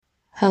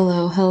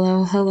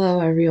Hello,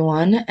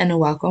 everyone, and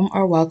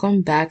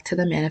welcome back to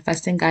the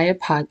Manifesting Gaia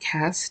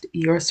podcast,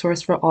 your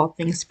source for all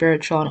things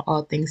spiritual and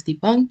all things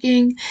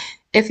debunking.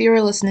 If you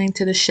are listening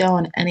to the show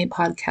on any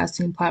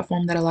podcasting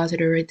platform that allows you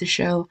to rate the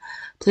show,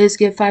 please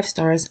give 5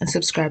 stars and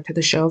subscribe to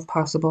the show if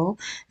possible,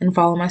 and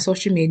follow my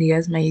social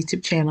medias, my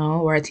YouTube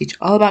channel, where I teach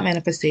all about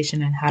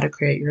manifestation and how to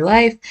create your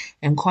life,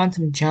 and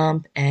quantum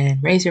jump,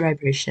 and raise your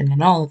vibration,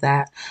 and all of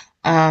that.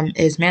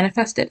 Is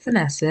Manifest It,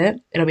 Finesse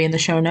It. It'll be in the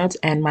show notes,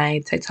 and my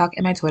TikTok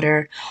and my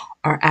Twitter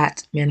are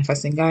at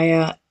Manifesting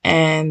Gaia.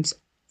 And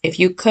if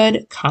you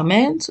could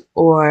comment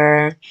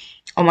or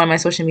on one of my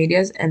social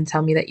medias and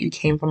tell me that you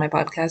came from my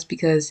podcast,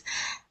 because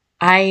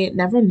I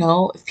never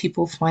know if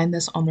people find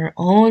this on their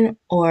own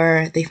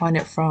or they find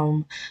it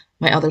from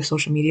my other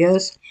social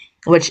medias,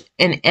 which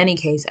in any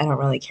case, I don't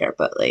really care.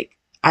 But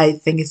I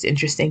think it's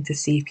interesting to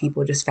see if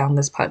people just found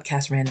this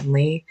podcast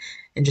randomly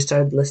and just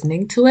started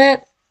listening to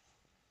it.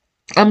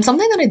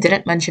 Something that I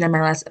didn't mention in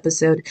my last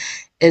episode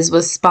is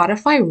with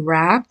Spotify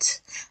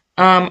Wrapped.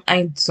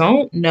 I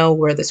don't know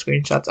where the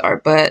screenshots are,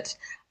 but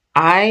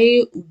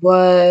I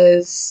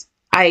was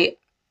I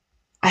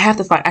have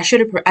to find. I should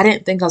have. I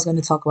didn't think I was going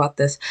to talk about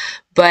this,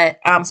 but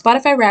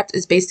Spotify Wrapped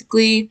is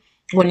basically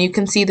when you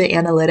can see the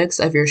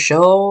analytics of your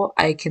show.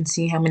 I can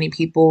see how many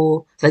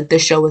people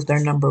this show was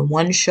their number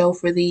one show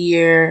for the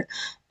year.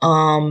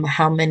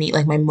 How many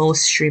my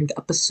most streamed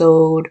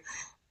episode.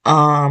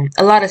 A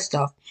lot of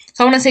stuff.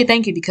 So I want to say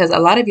thank you because a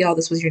lot of y'all,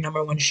 this was your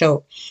number one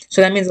show.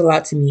 So that means a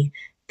lot to me.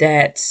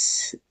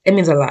 It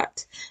means a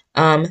lot.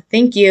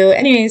 Thank you.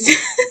 Anyways,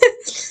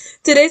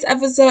 today's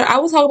episode, I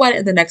will talk about it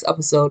in the next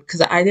episode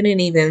because I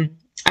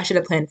should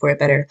have planned for it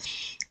better.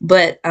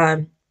 But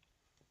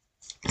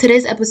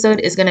today's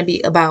episode is going to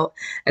be about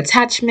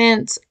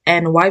attachment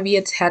and why we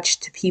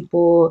attach to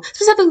people,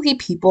 specifically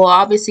people,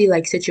 obviously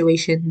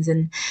situations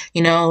and,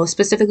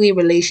 specifically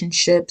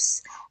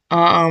relationships.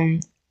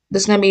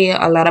 There's going to be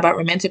a lot about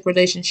romantic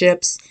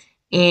relationships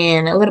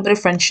and a little bit of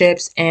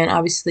friendships and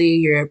obviously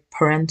your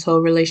parental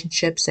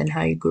relationships and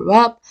how you grew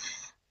up.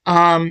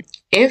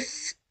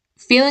 If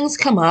feelings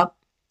come up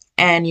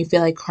and you feel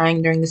like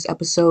crying during this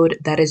episode,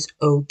 that is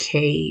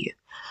okay.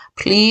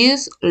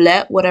 Please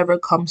let whatever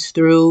comes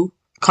through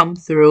come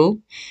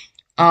through.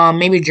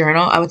 Maybe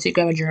journal. I would say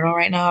grab a journal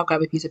right now,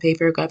 grab a piece of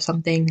paper, grab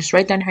something, just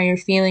write down how you're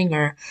feeling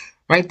or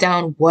write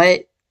down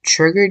what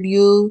triggered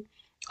you.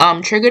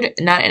 Triggered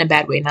not in a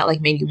bad way, not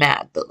made you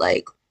mad, but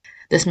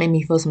this made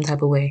me feel some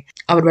type of way.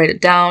 I would write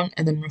it down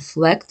and then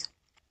reflect.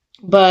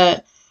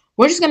 But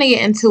we're just gonna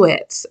get into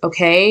it,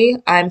 okay?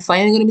 I'm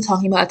finally gonna be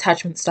talking about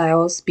attachment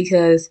styles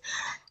because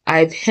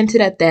I've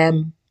hinted at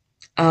them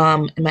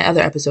in my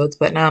other episodes,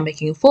 but now I'm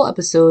making a full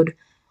episode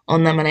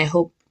on them and I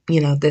hope,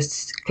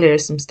 this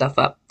clears some stuff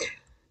up.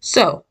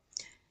 So,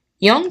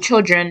 young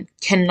children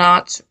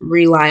cannot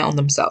rely on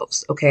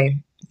themselves, okay?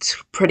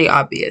 It's pretty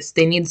obvious.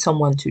 They need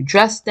someone to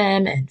dress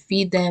them and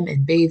feed them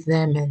and bathe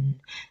them and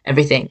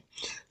everything.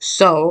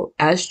 So,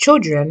 as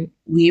children,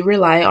 we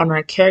rely on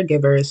our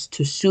caregivers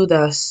to soothe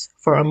us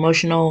for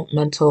emotional,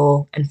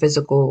 mental, and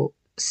physical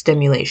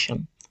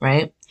stimulation,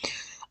 right?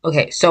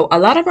 Okay, so a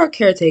lot of our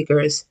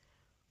caretakers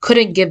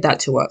couldn't give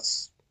that to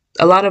us.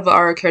 A lot of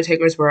our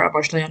caretakers were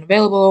emotionally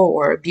unavailable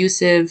or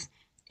abusive,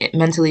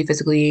 mentally,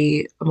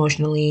 physically,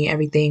 emotionally,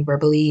 everything,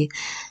 verbally,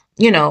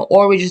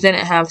 or we just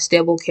didn't have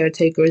stable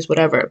caretakers,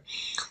 whatever.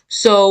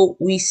 So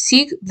we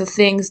seek the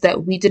things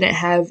that we didn't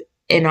have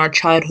in our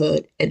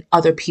childhood in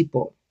other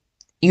people,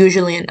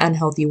 usually in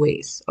unhealthy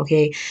ways,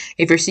 okay?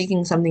 If you're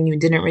seeking something you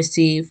didn't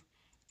receive,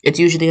 it's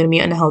usually going to be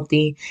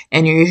unhealthy,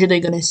 and you're usually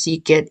going to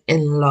seek it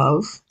in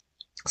love.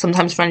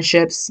 Sometimes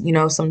friendships,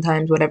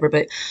 sometimes whatever,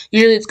 but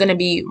usually it's going to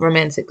be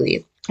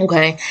romantically,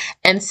 okay?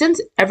 And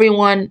since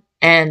everyone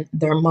and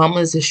their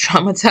mamas is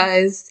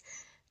traumatized,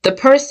 the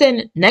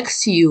person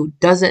next to you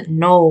doesn't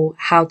know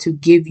how to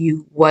give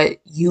you what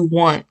you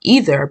want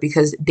either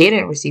because they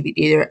didn't receive it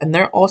either. And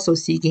they're also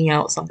seeking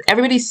out something.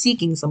 Everybody's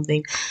seeking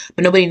something,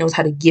 but nobody knows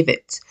how to give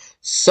it.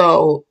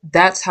 So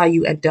that's how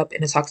you end up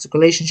in a toxic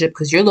relationship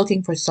because you're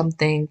looking for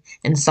something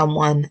in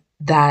someone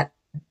that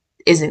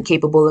isn't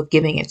capable of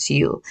giving it to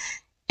you.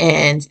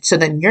 And so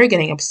then you're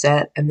getting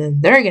upset and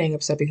then they're getting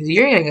upset because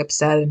you're getting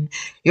upset and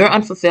you're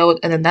unfulfilled.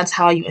 And then that's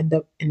how you end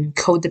up in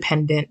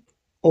codependent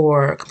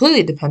or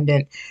completely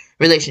dependent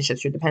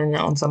relationships. You're dependent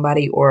on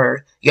somebody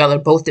or y'all are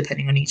both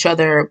depending on each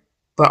other,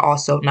 but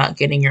also not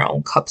getting your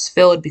own cups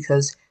filled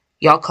because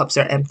y'all cups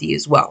are empty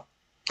as well.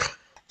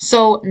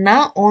 So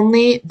not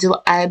only do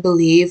I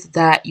believe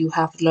that you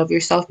have to love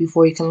yourself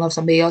before you can love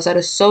somebody else, that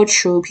is so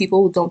true.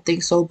 People don't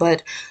think so,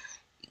 but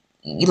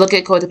you look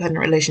at codependent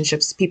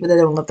relationships, people that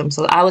don't love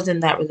themselves. I was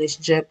in that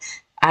relationship.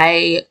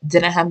 I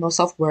didn't have no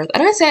self-worth.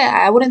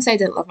 I wouldn't say I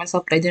didn't love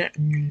myself, but I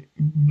didn't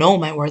know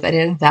my worth. I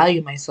didn't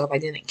value myself. I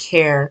didn't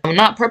care.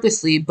 Not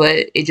purposely,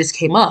 but it just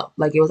came up.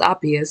 It was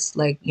obvious.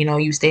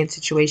 You stay in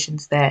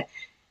situations that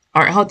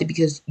aren't healthy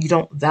because you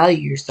don't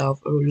value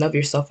yourself or love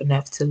yourself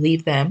enough to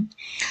leave them.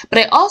 But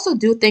I also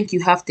do think you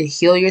have to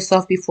heal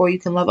yourself before you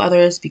can love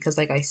others because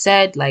like I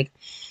said,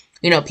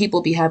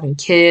 People be having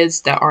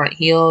kids that aren't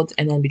healed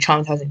and then be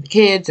traumatizing the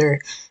kids, or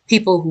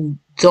people who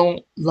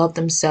don't love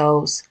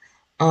themselves.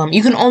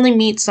 You can only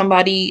meet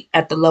somebody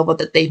at the level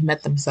that they've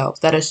met themselves.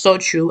 That is so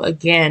true.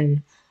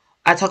 Again,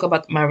 I talk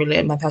about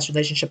my past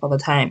relationship all the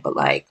time, but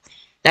like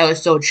that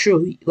was so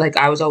true. Like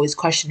I was always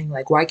questioning,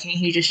 like, why can't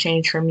he just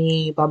change for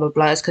me? Blah blah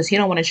blah. It's because he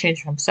don't want to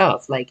change for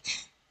himself. Like,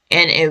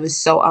 and it was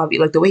so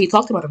obvious. Like the way he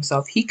talked about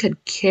himself, he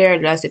could care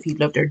less if he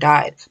lived or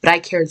died. But I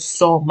cared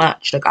so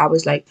much. Like I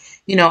was like,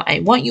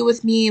 I want you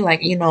with me.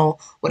 Like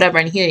whatever.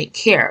 And he didn't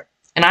care.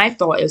 And I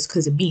thought it was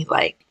because of me.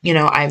 Like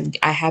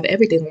I have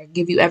everything. Like, I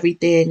give you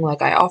everything.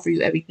 Like I offer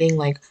you everything.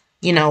 Like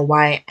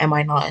why am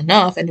I not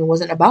enough? And it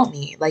wasn't about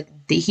me. Like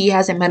he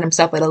hasn't met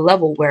himself at a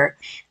level where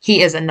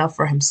he is enough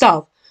for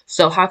himself.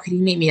 So how could he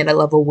meet me at a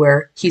level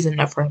where he's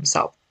enough for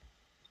himself?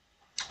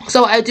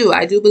 So I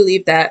do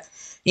believe that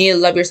you need to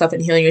love yourself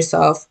and heal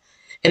yourself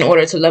in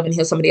order to love and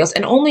heal somebody else.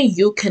 And only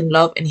you can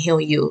love and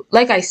heal you.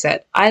 Like I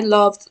said, I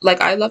loved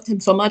him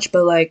so much,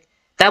 but like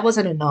that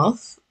wasn't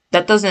enough.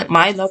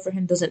 My love for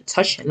him doesn't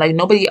touch him. Like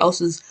nobody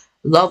else's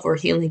love or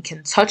healing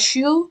can touch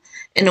you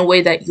in a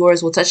way that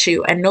yours will touch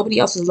you. And nobody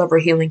else's love or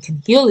healing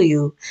can heal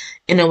you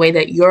in a way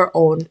that your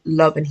own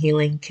love and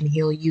healing can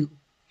heal you.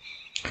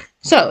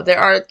 So there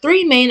are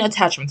three main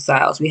attachment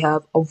styles. We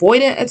have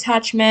avoidant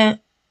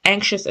attachment,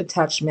 anxious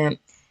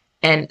attachment,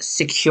 and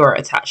secure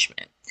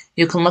attachment.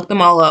 You can look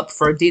them all up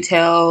for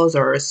details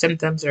or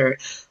symptoms or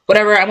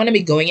whatever. I'm going to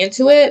be going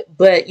into it,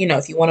 but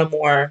if you want a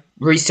more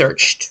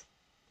researched,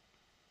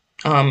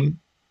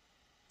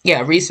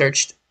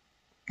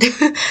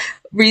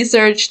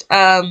 researched,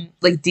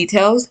 like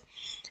details,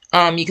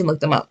 you can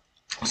look them up.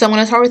 So I'm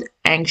going to start with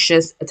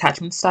anxious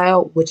attachment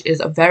style, which is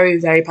a very,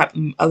 very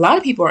a lot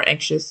of people are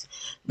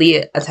anxiously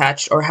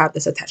attached or have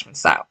this attachment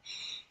style.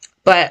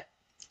 But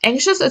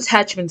anxious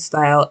attachment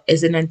style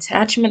is an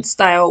attachment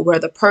style where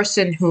the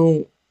person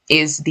who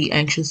is the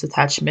anxious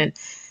attachment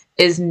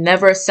is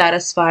never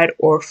satisfied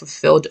or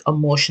fulfilled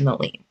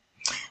emotionally.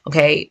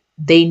 Okay?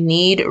 They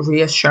need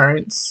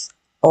reassurance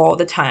all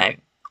the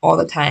time. All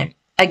the time.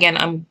 Again,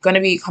 I'm going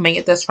to be coming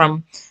at this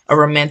from a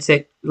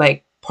romantic,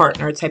 like,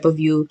 partner type of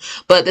view,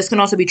 but this can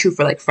also be true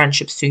for like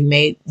friendships too. You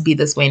may be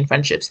this way in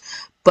friendships,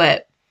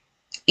 but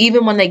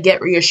even when they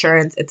get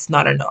reassurance, it's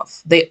not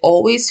enough. They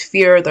always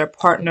fear their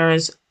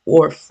partners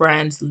or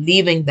friends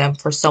leaving them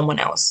for someone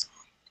else,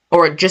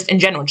 or just in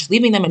general, just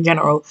leaving them in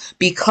general,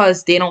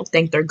 because they don't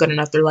think they're good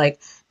enough. They're like,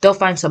 they'll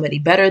find somebody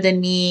better than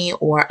me,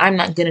 or I'm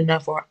not good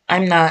enough, or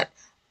I'm not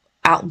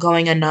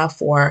outgoing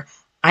enough, or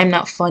I'm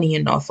not funny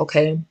enough.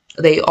 Okay.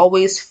 They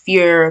always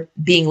fear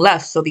being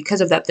left. So because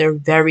of that, they're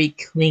very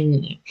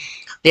clingy.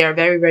 They are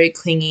very, very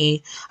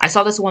clingy. I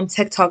saw this one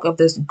TikTok of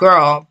this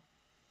girl,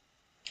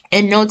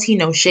 and no tea,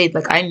 no shade.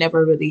 Like, I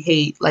never really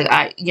hate.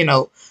 Like,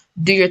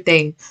 do your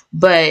thing.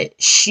 But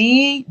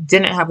she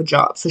didn't have a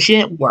job. So she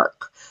didn't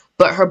work.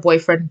 But her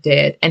boyfriend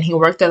did. And he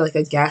worked at like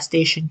a gas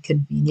station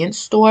convenience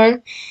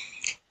store.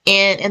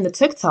 And in the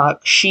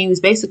TikTok, she was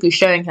basically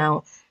showing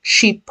how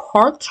she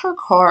parked her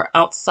car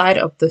outside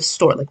of the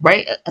store, like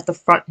right at the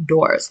front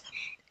doors,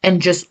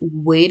 and just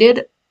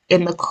waited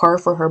in the car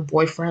for her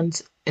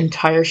boyfriend's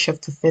entire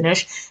shift to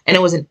finish. And it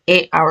was an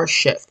 8-hour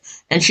shift.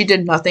 And she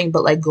did nothing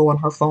but like go on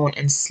her phone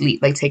and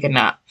sleep, like take a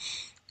nap.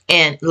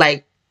 And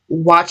like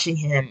watching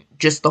him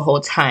just the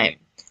whole time.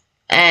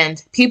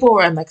 And people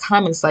were in the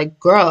comments like,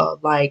 girl,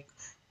 like,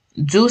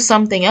 do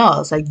something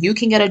else. Like, you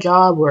can get a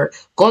job or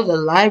go to the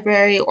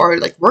library or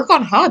like work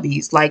on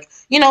hobbies. Like,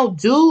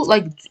 do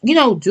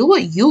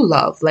what you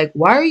love. Like,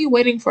 why are you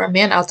waiting for a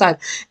man outside?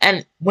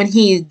 And when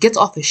he gets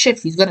off his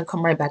shift, he's gonna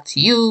come right back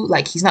to you.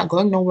 Like, he's not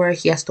going nowhere.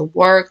 He has to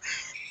work.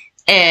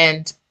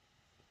 And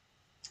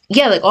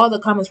yeah, like all the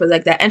comments were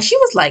like that. And she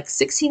was like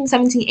 16,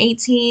 17,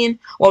 18.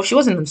 Well, she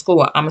wasn't in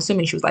school. I'm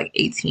assuming she was like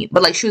 18,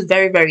 but like she was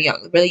very, very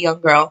young, really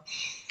young girl.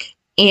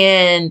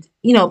 And,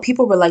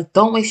 people were like,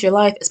 don't waste your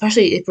life,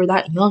 especially if you're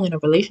that young in a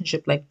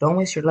relationship. Like, don't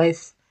waste your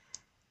life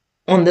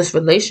on this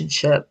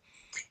relationship.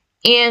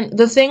 And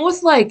the thing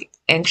with like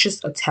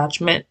anxious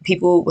attachment,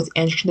 people with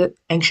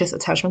anxious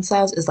attachment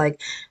styles is like,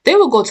 they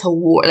will go to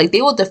war. Like,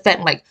 they will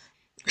defend. Like,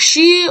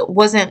 she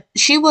was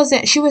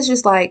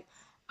just like,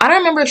 I don't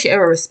remember if she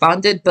ever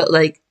responded, but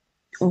like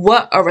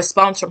what a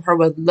response from her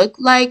would look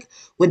like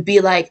would be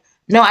like,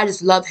 no, I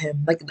just love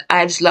him. Like,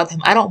 I just love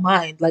him. I don't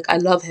mind. Like, I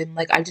love him.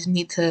 Like, I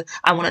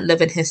want to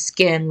live in his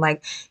skin.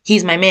 Like,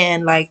 he's my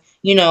man. Like,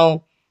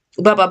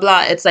 blah, blah,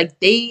 blah. It's like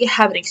they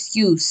have an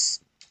excuse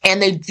and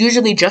they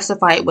usually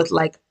justify it with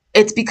like,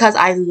 it's because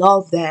I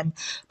love them,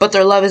 but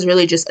their love is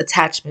really just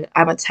attachment.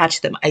 I'm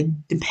attached to them. I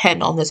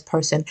depend on this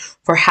person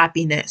for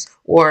happiness,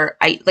 or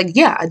I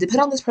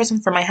depend on this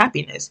person for my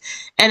happiness.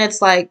 And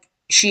it's like,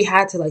 she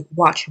had to like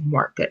watch him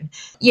work. And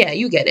yeah,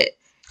 you get it.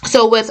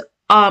 So with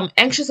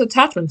anxious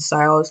attachment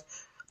styles,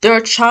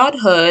 their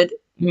childhood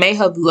may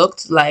have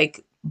looked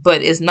like,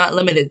 but is not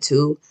limited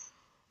to,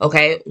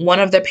 okay,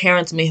 one of their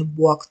parents may have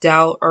walked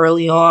out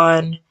early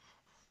on,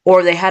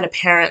 or they had a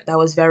parent that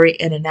was very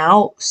in and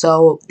out,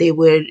 so they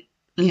would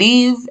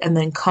leave and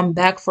then come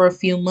back for a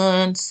few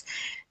months,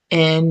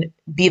 and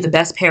be the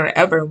best parent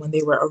ever when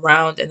they were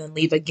around, and then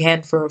leave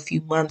again for a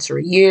few months or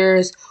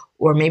years.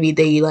 Or maybe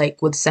they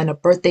like would send a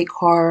birthday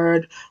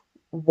card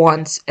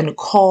once and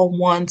call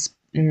once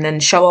and then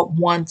show up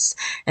once,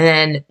 and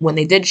then when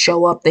they did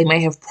show up they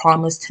might have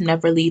promised to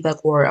never leave,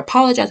 like, or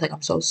apologize, like,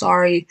 I'm so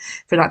sorry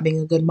for not being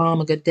a good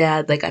mom, a good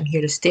dad, like, I'm here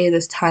to stay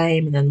this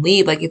time, and then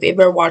leave. Like, if you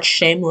ever watched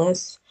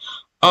Shameless,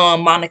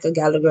 Monica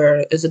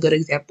Gallagher is a good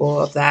example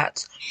of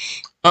that.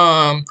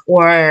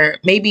 Or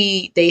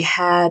maybe they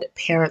had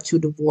parents who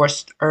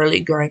divorced early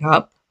growing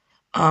up,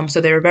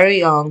 so they were very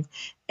young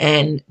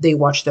and they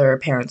watched their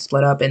parents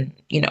split up, and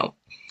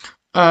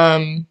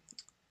um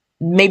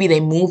maybe they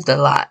moved a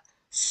lot.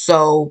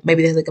 So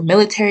maybe there's like a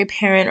military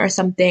parent or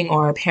something,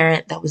 or a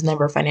parent that was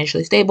never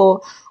financially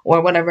stable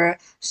or whatever.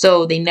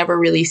 So they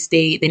never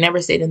stayed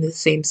in the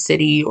same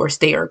city or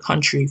state or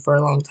country for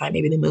a long time.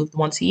 Maybe they moved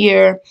once a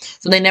year.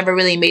 So they never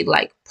really made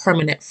like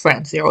permanent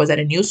friends. They're always at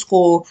a new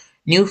school,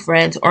 new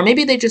friends, or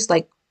maybe they just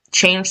like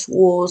changed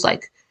schools.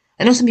 Like,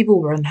 I know some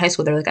people were in high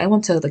school, they're like, I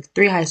went to like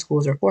 3 high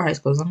schools or 4 high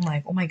schools. I'm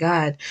like, oh my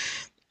God.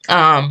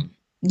 Um,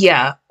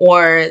 yeah,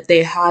 or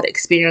they had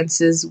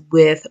experiences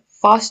with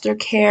foster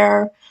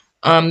care,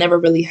 never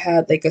really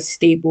had like a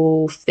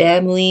stable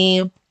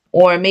family,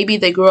 or maybe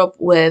they grew up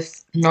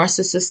with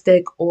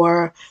narcissistic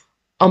or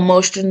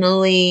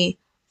emotionally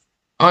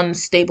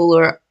unstable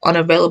or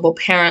unavailable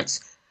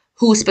parents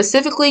who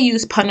specifically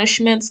use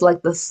punishments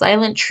like the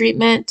silent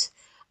treatment,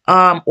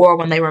 or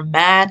when they were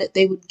mad,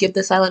 they would give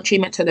the silent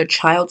treatment to their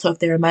child. So if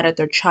they were mad at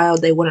their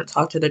child, they wouldn't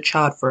talk to the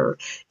child for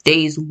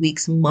days,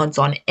 weeks, months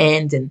on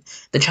end. And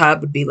the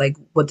child would be like,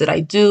 what did I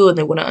do? And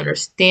they wouldn't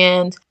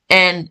understand.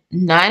 And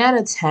 9 out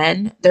of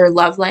 10, their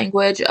love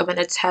language of an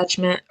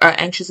attachment or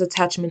anxious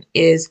attachment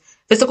is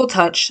physical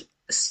touch,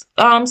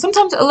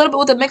 sometimes a little bit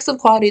with a mix of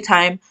quality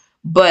time,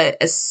 but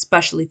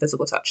especially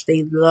physical touch.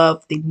 They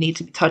need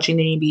to be touching,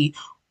 they need to be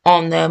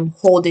on them,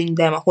 holding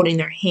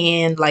their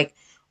hand, like,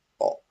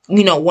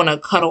 want to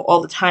cuddle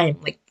all the time.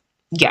 Like,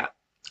 yeah.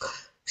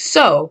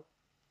 So,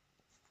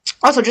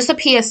 also, just a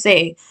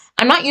PSA,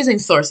 I'm not using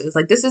sources.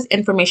 Like, this is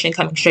information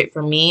coming straight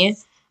from me.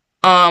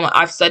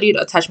 I've studied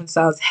attachment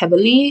styles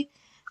heavily,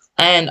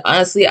 and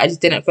honestly, I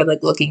just didn't feel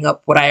like looking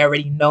up what I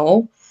already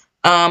know.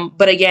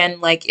 But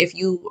again, like, if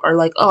you are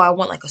like, oh, I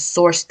want like a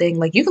source thing,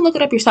 like, you can look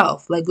it up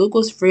yourself. Like,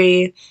 Google's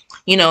free,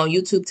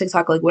 YouTube,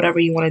 TikTok, like, whatever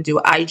you want to do.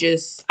 I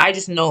just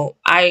know,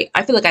 I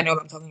feel like I know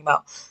what I'm talking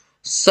about.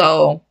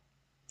 So,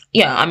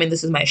 yeah, I mean,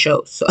 this is my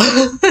show. So,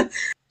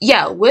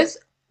 yeah, with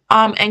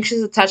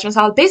anxious attachment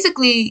styles,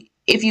 basically,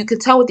 if you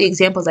could tell with the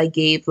examples I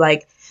gave,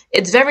 like,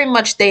 it's very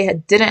much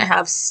didn't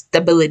have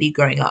stability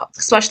growing up,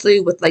 especially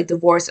with like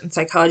divorce and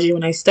psychology.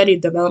 When I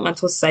studied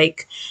developmental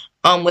psych,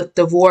 with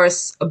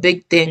divorce, a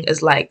big thing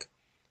is like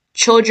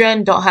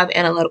children don't have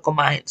analytical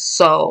minds.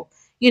 So,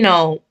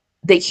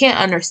 they can't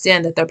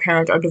understand that their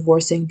parents are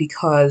divorcing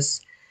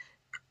because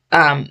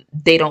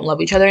they don't love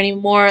each other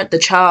anymore. The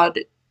child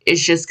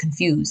is just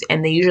confused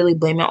and they usually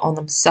blame it on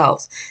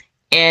themselves.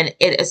 And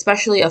it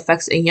especially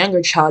affects a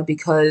younger child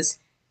because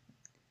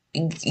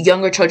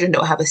younger children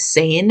don't have a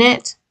say in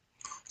it.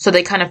 So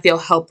they kind of feel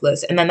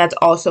helpless. And then that's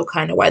also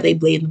kind of why they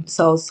blame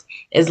themselves,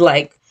 is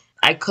like,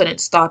 I couldn't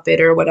stop it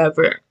or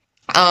whatever.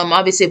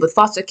 Obviously with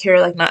foster care,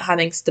 like not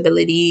having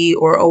stability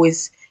or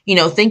always,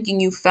 thinking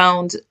you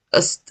found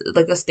a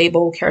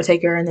stable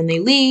caretaker and then they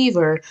leave,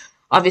 or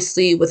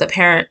obviously with a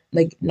parent,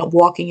 like,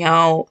 walking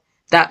out,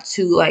 that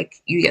too,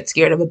 like, you get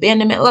scared of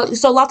abandonment.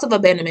 So lots of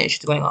abandonment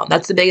issues going on.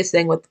 That's the biggest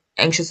thing with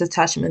anxious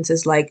attachments,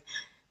 is like,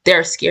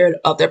 they're scared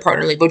of their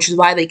partner leaving, which is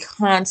why they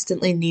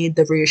constantly need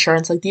the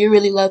reassurance. Like, do you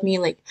really love me?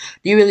 Like,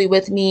 do you really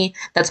with me?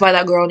 That's why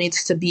that girl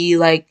needs to be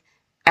like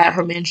at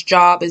her man's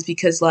job, is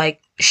because like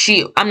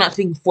I'm not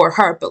speaking for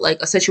her, but like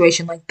a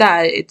situation like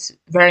that, it's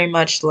very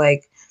much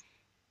like,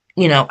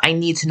 I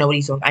need to know what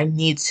he's doing. I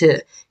need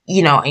to,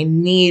 I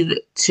need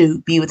to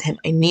be with him.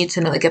 I need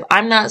to know, like, if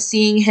I'm not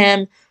seeing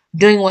him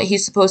doing what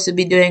he's supposed to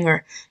be doing,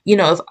 or,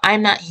 if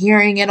I'm not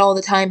hearing it all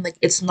the time, like,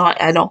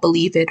 I don't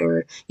believe it,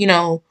 or,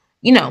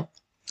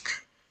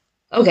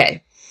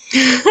 okay.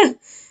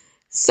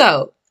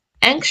 So,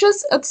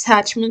 anxious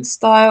attachment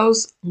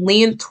styles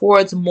lean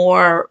towards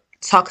more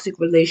toxic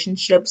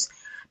relationships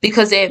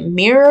because it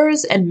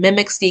mirrors and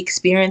mimics the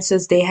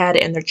experiences they had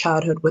in their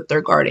childhood with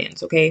their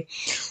guardians, okay?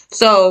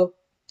 So,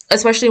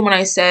 especially when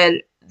I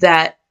said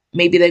that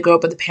maybe they grew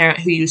up with a parent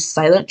who used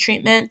silent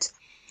treatment,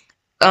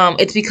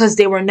 it's because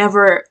they were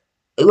never,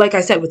 like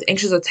I said, with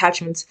anxious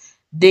attachments,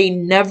 they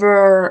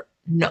never,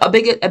 a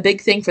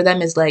big thing for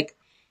them is like,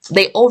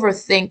 they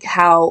overthink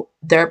how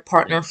their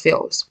partner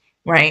feels,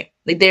 right?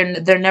 Like,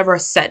 they're never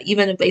set.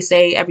 Even if they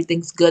say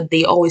everything's good,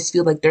 they always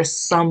feel like there's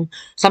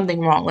something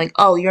wrong. Like,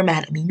 oh, you're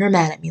mad at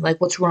me. Like,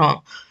 what's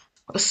wrong?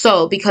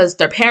 So, because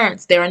their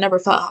parents, they were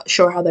never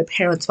sure how their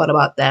parents felt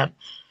about them.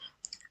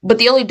 But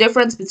the only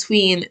difference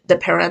between the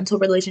parental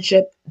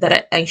relationship that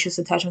an anxious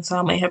attachment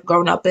style might have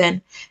grown up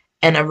in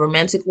and a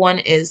romantic one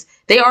is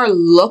they are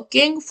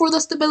looking for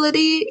the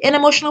stability and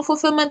emotional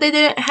fulfillment they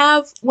didn't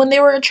have when they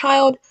were a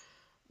child,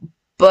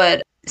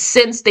 but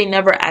since they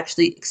never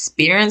actually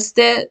experienced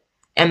it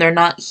and they're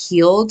not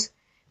healed,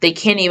 they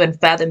can't even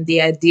fathom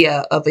the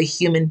idea of a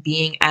human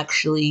being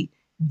actually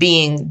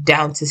being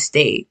down to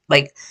stay.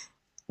 Like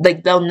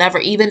they'll never,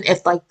 even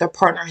if like their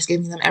partner is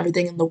giving them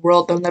everything in the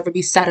world, they'll never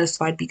be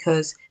satisfied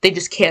because they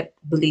just can't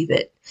believe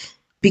it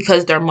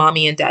because their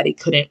mommy and daddy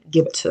couldn't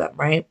give it to them,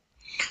 right?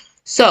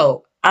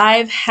 So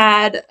I've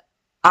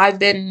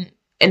been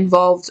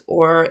involved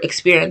or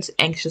experienced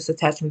anxious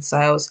attachment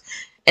styles,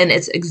 and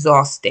it's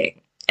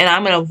exhausting. And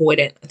I'm an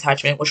avoidant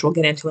attachment, which we'll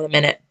get into in a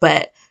minute,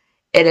 but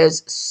it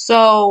is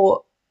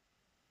so,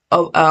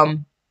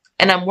 um,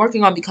 and I'm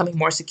working on becoming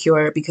more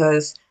secure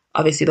because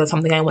obviously that's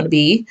something I want to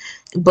be.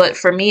 But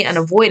for me, an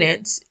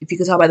avoidance, if you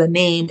can tell by the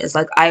name, is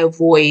like I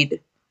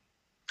avoid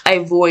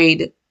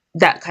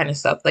that kind of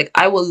stuff. Like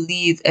I will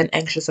leave an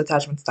anxious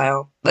attachment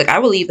style. Like I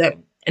will leave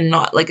them and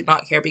not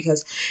care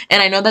because,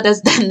 and I know that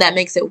does that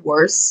makes it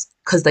worse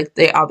because like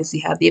they obviously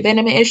have the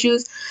abandonment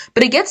issues,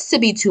 but it gets to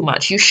be too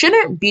much. You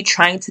shouldn't be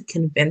trying to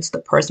convince the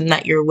person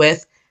that you're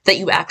with that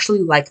you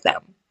actually like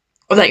them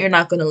or that you're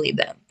not going to leave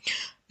them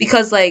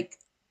because like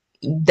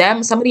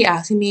somebody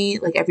asking me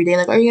like every day,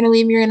 like, are you gonna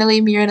leave me? You're gonna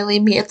leave me? You're gonna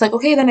leave me? It's like,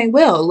 okay, then I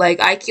will. Like,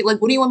 I keep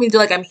like, what do you want me to do?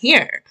 Like, I'm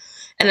here,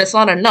 and it's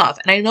not enough.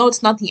 And I know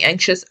it's not the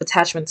anxious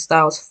attachment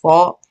style's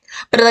fault,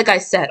 but like I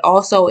said,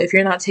 also if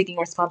you're not taking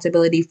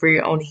responsibility for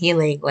your own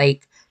healing,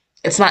 like,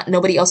 it's not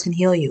nobody else can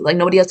heal you. Like,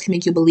 nobody else can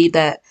make you believe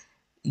that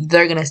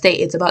they're gonna stay.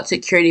 It's about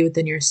security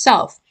within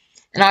yourself.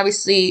 And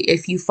obviously,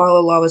 if you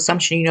follow law of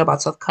assumption, you know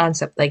about self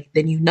concept. Like,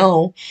 then you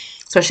know,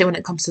 especially when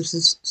it comes to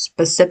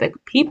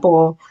specific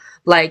people,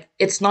 like,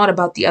 it's not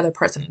about the other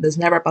person. It is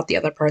never about the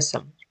other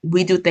person.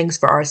 We do things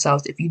for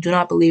ourselves. If you do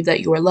not believe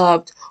that you are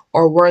loved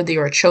or worthy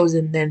or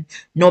chosen, then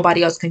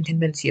nobody else can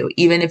convince you.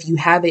 Even if you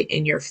have it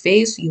in your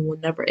face, you will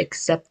never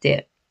accept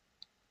it.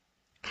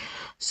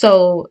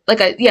 So,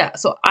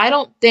 so I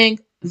don't think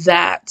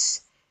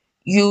that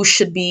you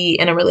should be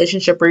in a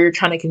relationship where you're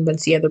trying to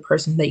convince the other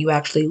person that you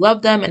actually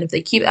love them. And if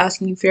they keep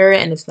asking you for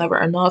it and it's never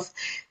enough,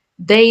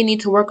 they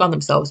need to work on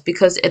themselves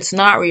because it's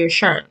not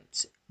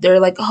reassurance. They're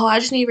like, oh, I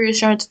just need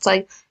reassurance. It's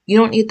like, you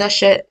don't need that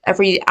shit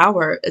every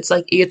hour. It's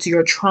like, it's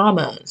your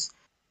traumas.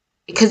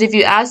 Because if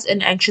you ask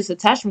an anxious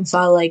attachment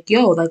style, like,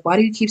 yo, like, why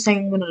do you keep saying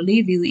I'm going to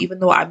leave you, even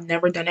though I've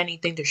never done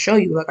anything to show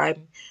you? Like,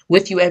 I'm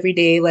with you every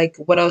day. Like,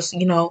 what else,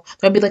 They'll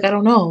be like, I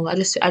don't know. I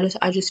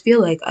just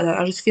feel like,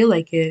 I just feel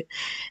like it.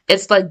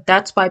 It's like,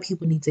 that's why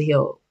people need to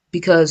heal.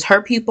 Because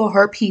hurt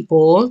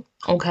people,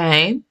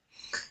 okay?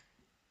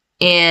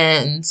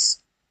 And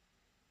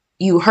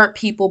you hurt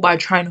people by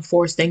trying to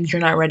force things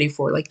you're not ready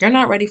for. Like, you're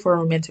not ready for a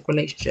romantic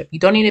relationship. You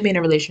don't need to be in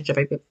a relationship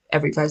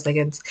every 5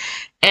 seconds.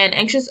 And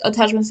anxious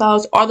attachment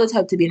styles are the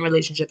type to be in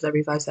relationships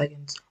every 5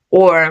 seconds.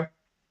 Or,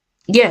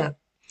 yeah,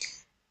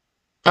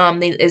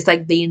 it's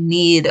like they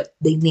need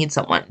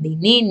someone. They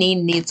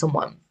need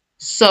someone.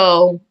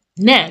 So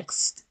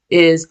next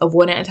is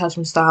avoidant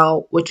attachment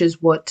style, which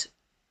is what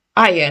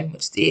I am.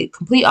 It's the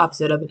complete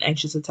opposite of an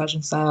anxious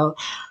attachment style.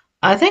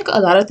 I think a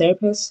lot of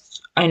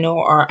therapists I know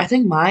are, I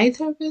think my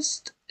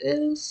therapist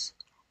is,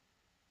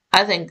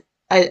 I think,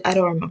 I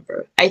don't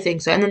remember. I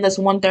think so. And then there's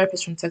one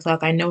therapist from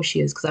TikTok. I know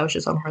she is because I was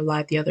just on her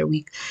live the other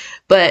week.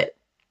 But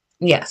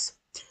yes.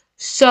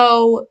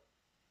 So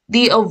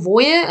the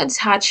avoidant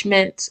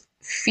attachment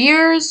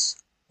fears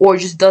or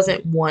just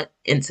doesn't want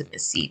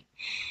intimacy.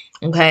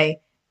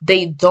 Okay.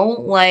 They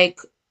don't like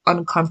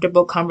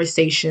uncomfortable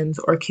conversations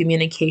or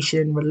communication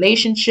in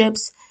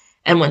relationships.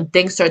 And when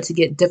things start to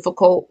get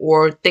difficult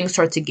or things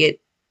start to get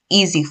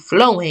easy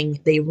flowing,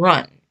 they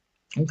run.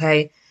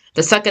 Okay.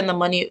 The second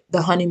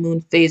the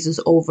honeymoon phase is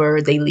over,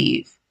 they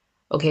leave.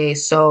 Okay.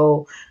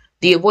 So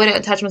the avoidant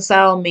attachment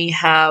style may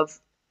have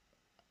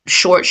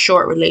short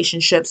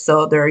relationships.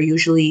 So they're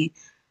usually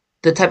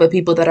the type of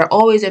people that are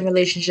always in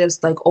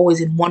relationships, like always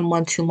in 1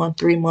 month, 2 month,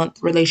 3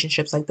 month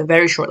relationships, like the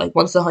very short, like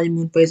once the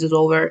honeymoon phase is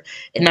over,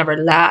 it never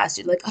lasts.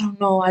 You're like, I don't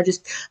know, I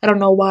don't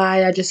know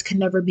why, I just can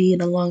never be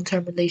in a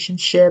long-term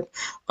relationship.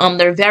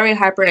 They're very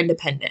hyper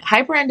independent.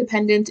 Hyper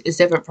independent is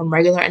different from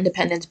regular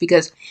independence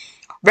because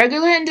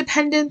regular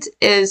independence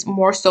is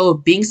more so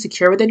being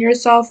secure within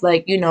yourself.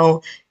 Like,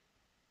 if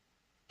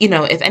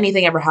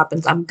anything ever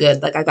happens, I'm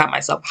good. Like, I got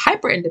myself.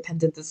 Hyper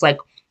independent is like,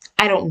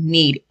 I don't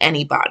need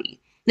anybody.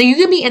 Now, you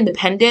can be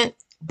independent,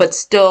 but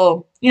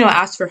still,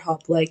 ask for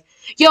help. Like,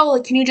 yo,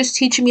 like, can you just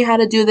teach me how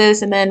to do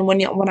this? And then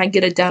when I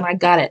get it done, I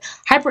got it.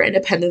 Hyper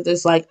independent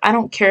is like, I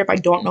don't care if I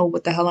don't know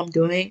what the hell I'm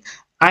doing.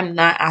 I'm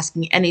not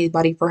asking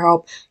anybody for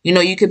help.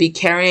 You could be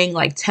carrying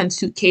like 10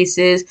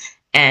 suitcases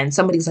and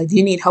somebody's like, do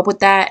you need help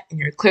with that? And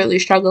you're clearly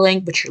struggling,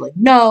 but you're like,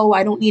 no,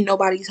 I don't need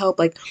nobody's help.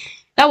 Like,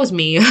 that was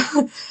me.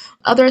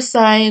 Other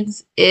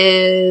signs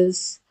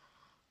is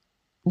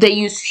they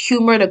use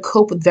humor to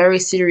cope with very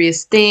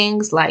serious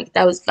things. Like,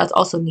 that's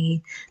also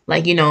me.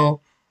 Like,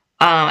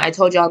 I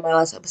told y'all in my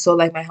last episode,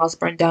 like, my house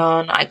burned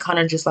down. I kind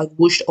of just like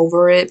whooshed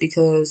over it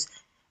because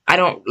I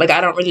don't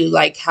really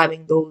like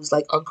having those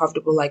like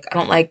uncomfortable, like, I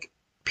don't like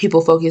people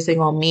focusing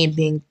on me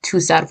being too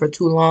sad for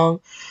too long.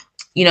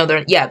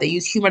 they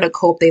use humor to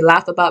cope. They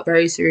laugh about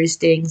very serious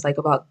things, like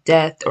about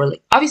death, or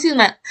like obviously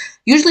not,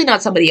 usually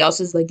not somebody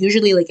else's, like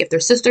usually like if their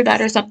sister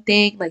died or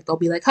something, like they'll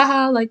be like,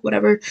 haha, like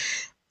whatever.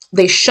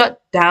 They shut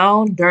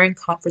down during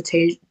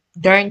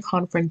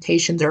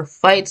confrontations or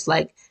fights,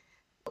 like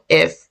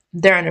if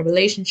they're in a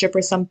relationship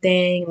or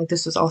something. Like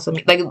this is also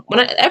me. Like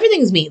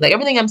everything is me. Like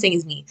everything I'm saying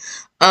is me.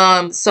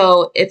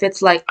 So if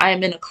it's like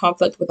I'm in a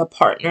conflict with a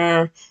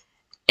partner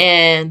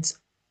and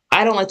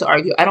I don't like to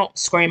argue, I don't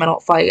scream, I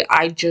don't fight,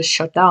 I just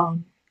shut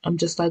down. I'm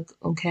just like,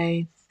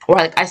 okay. Or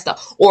like I stop.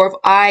 Or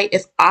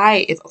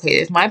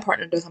if my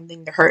partner does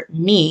something to hurt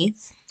me,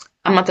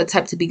 I'm not the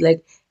type to be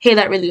like, hey,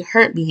 that really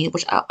hurt me,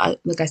 which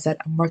like I said,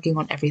 I'm working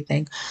on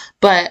everything.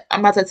 But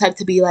I'm not the type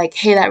to be like,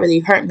 hey, that really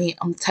hurt me.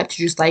 I'm the type to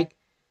just like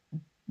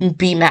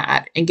be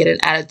mad and get an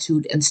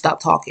attitude and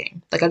stop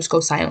talking. Like I just go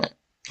silent.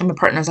 And my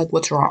partner's like,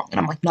 what's wrong? And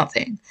I'm like,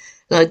 nothing.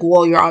 They're like,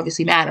 well, you're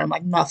obviously mad. And I'm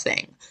like,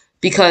 nothing.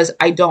 Because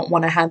I don't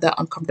want to have that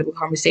uncomfortable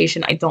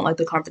conversation. I don't like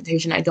the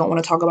confrontation. I don't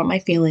want to talk about my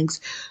feelings.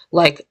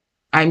 Like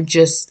I'm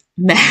just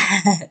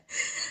mad.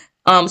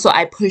 So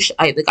I push,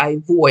 away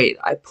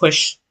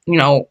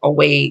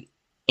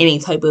any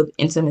type of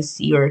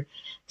intimacy or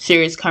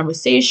serious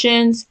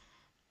conversations.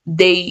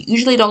 They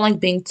usually don't like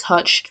being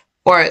touched,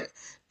 or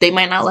they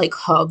might not like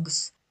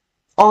hugs.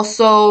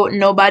 Also,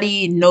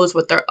 nobody knows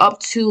what they're up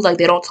to. Like,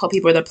 they don't tell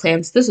people their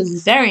plans. This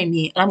is very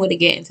me, and I'm going to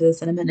get into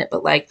this in a minute,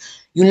 but like,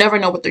 you never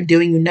know what they're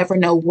doing. You never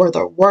know where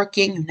they're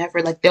working. You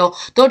never, like, they'll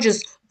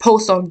just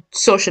post on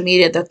social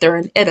media that they're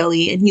in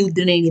Italy and you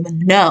didn't even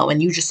know,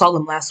 and you just saw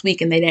them last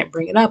week and they didn't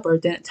bring it up or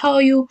didn't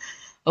tell you.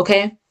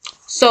 Okay.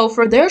 So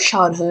for their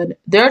childhood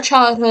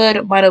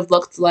might have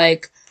looked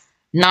like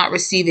not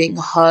receiving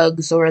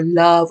hugs or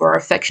love or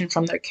affection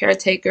from their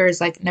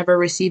caretakers, like never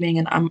receiving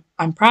an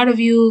I'm proud of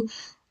you,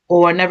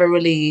 or never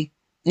really,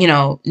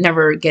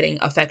 never getting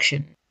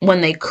affection.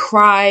 When they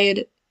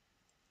cried,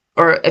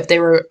 or if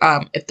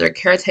their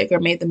caretaker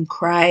made them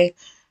cry,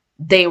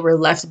 they were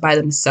left by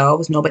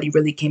themselves. Nobody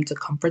really came to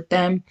comfort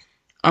them.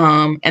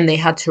 And they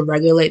had to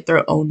regulate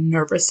their own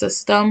nervous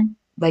system.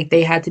 Like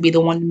they had to be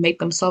the one to make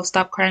themselves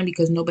stop crying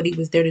because nobody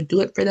was there to do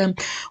it for them,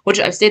 which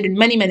I've stated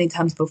many, many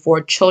times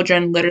before.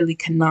 Children literally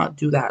cannot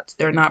do that.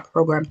 They're not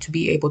programmed to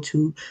be able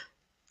to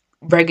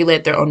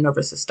regulate their own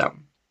nervous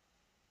system.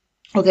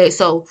 Okay,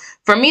 so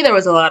for me, there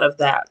was a lot of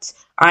that.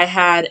 I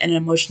had an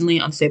emotionally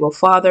unstable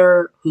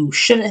father who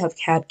shouldn't have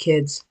had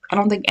kids. I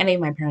don't think any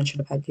of my parents should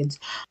have had kids.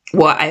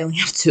 Well, I only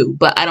have two,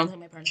 but I don't think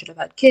my parents should have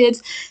had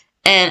kids.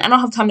 And I don't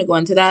have time to go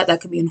into that.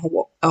 That could be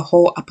a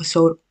whole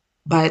episode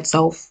by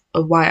itself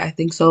of why I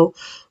think so.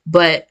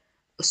 But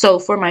so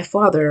for my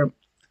father,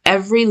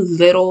 every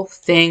little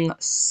thing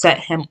set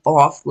him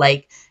off,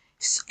 like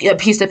a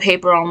piece of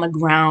paper on the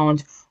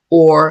ground,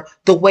 or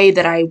the way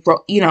that I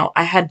wrote.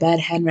 I had bad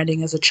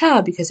handwriting as a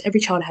child because every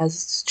child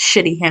has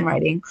shitty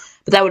handwriting,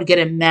 but that would get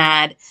him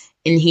mad,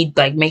 and he'd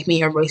like make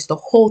me erase the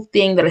whole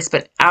thing that I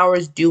spent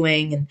hours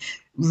doing and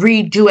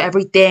redo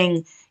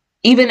everything.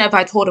 Even if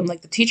I told him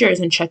like the teacher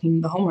isn't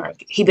checking the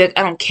homework, he'd be like,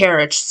 I don't care,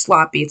 it's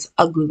sloppy, it's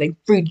ugly, like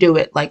redo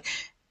it. Like,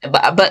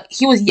 but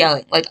he was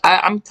yelling. Like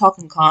I'm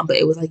talking calm, but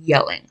it was like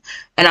yelling,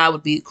 and I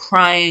would be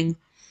crying,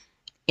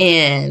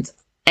 and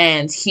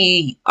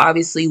he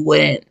obviously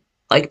wouldn't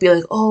like be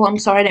like, oh, I'm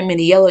sorry, I didn't mean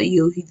to yell at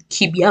you. He'd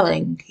keep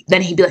yelling.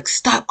 Then he'd be like,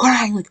 stop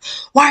crying. Like,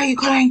 why are you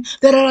crying?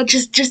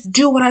 Just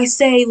do what I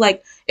say.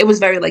 Like, it was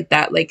very like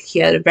that. Like, he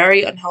had a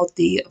very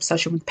unhealthy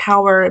obsession with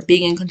power,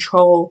 being in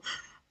control,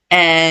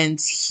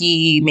 and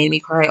he made me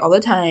cry all the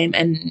time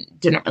and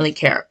didn't really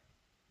care.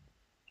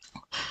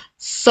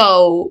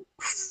 So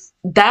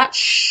that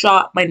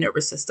shot my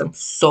nervous system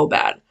so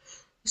bad.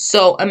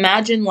 So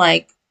imagine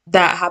like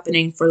that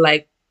happening for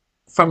like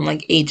from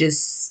like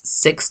ages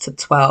 6 to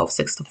 12,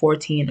 6 to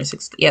 14, or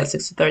 6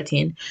 to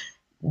 13.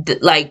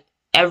 Like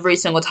every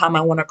single time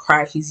I want to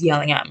cry, he's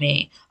yelling at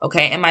me.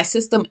 Okay. And my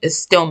system is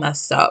still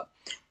messed up.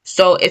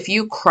 So if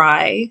you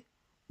cry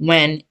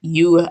when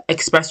you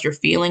express your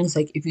feelings,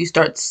 like if you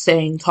start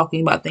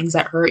talking about things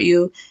that hurt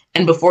you,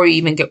 and before you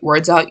even get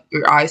words out,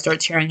 your eyes start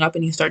tearing up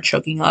and you start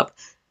choking up,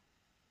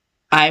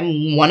 I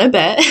want to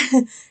bet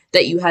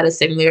that you had a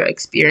similar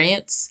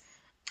experience.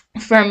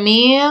 For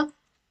me,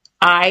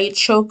 I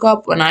choke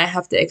up when I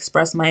have to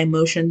express my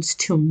emotions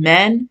to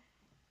men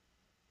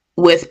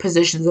with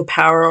positions of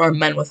power or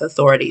men with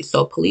authority.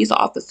 So police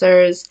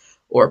officers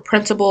or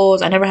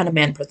principals. I never had a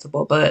man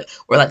principal,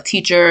 or like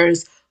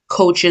teachers,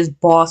 coaches,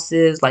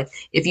 bosses. Like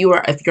if you're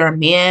a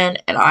man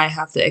and I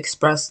have to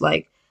express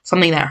like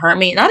something that hurt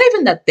me, not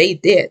even that they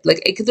did,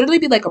 like it could literally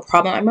be like a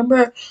problem. I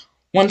remember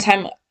one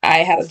time I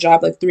had a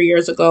job like 3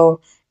 years ago,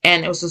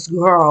 and it was this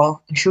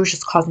girl, and she was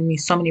just causing me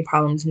so many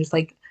problems, and just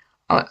like,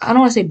 I don't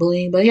want to say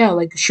bullying, but yeah,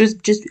 like she was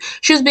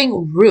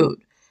being rude,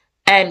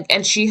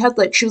 and she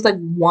was like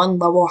one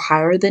level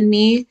higher than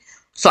me.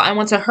 So I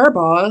went to her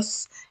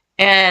boss,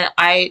 And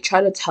I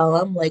tried to tell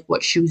him like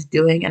what she was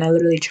doing, and I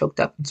literally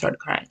choked up and started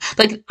crying.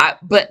 Like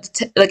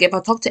if I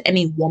talk to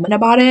any woman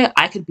about it,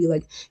 I could be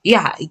like,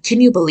 yeah, can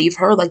you believe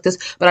her like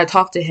this? But I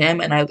talked to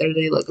him, and I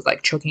literally was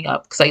like choking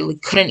up because I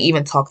like couldn't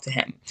even talk to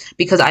him,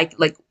 because I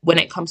like when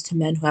it comes to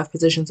men who have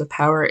positions of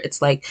power,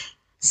 it's like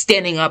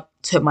standing up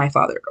to my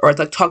father, or it's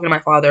like talking to my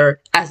father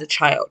as a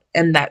child,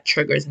 and that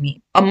triggers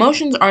me.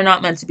 Emotions are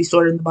not meant to be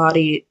stored in the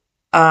body.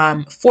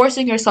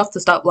 Forcing yourself to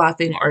stop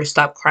laughing or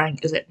stop crying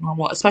isn't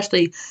normal,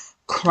 especially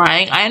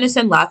crying. I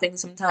understand laughing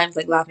sometimes,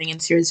 like laughing in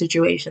serious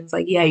situations,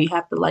 like yeah, you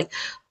have to like,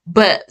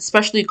 but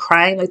especially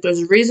crying, like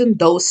there's a reason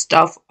those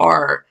stuff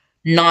are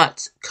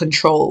not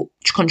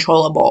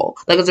controllable.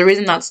 Like there's a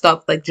reason that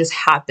stuff like just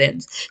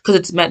happens, because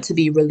it's meant to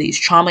be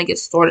released. Trauma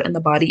gets stored in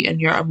the body,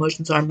 and your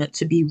emotions are meant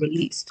to be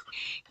released.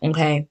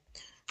 Okay,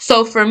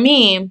 so for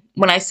me,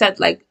 when I said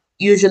like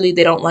usually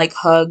they don't like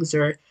hugs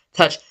or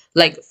touch,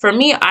 like for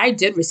me, I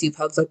did receive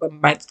hugs like by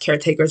my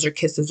caretakers, or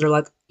kisses, or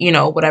like, you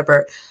know,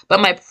 whatever.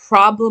 But my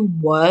problem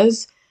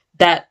was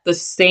that the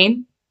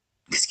same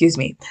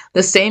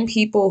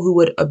people who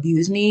would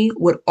abuse me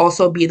would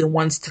also be the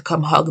ones to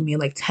come hug me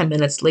like 10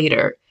 minutes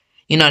later.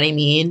 You know what I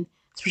mean?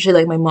 Especially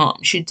like my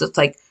mom. She'd just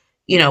like,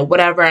 you know,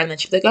 whatever. And then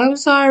she'd be like, I'm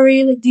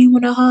sorry. Like, do you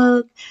want a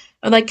hug?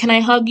 Or like, can I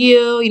hug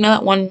you? You know,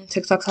 that one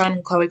TikTok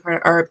song, Kourtney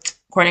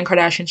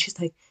Kardashian. She's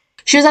like,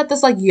 she was at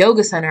this like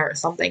yoga center or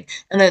something.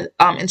 And the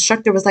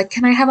instructor was like,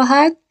 can I have a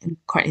hug? And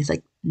Kourtney's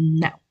like,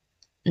 no,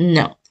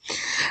 no.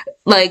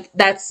 Like,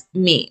 that's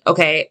me.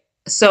 Okay.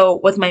 So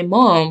with my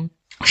mom,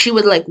 she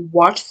would like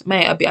watch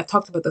I've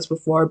talked about this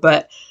before,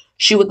 but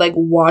she would like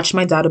watch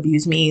my dad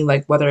abuse me,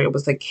 like whether it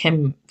was like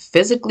him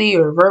physically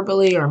or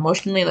verbally or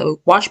emotionally, like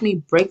watch me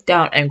break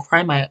down and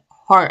cry my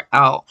heart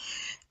out.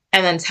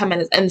 And then 10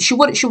 minutes, and she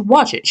would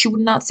watch it. She would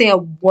not say a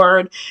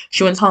word.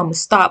 She wouldn't tell him to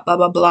stop, blah,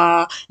 blah,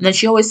 blah. And then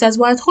she always says,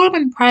 well, I told him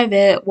in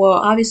private. Well,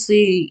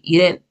 obviously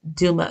you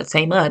didn't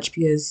say much,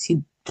 because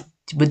he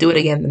would do it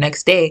again the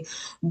next day.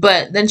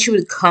 But then she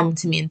would come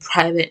to me in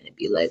private and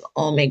be like,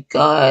 oh my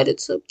God,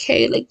 it's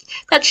okay. Like,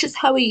 that's just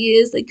how he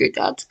is. Like, your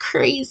dad's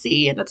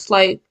crazy. And it's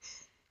like,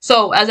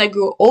 so as I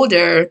grew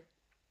older,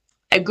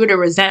 I grew to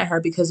resent her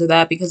because of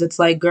that, because it's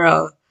like,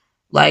 girl,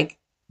 like,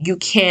 you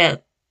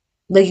can't,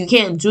 you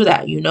can't do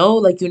that, you know?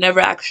 Like, you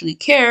never actually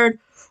cared,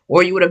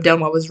 or you would have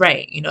done what was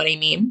right. You know what I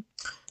mean?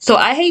 So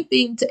I hate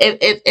being,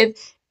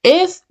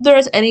 if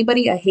there's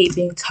anybody I hate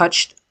being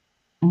touched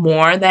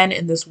more than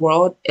in this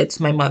world, it's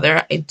my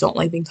mother. I don't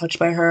like being touched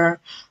by her,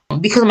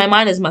 because my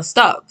mind is messed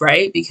up,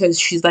 right? Because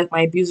she's like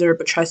my abuser,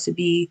 but tries to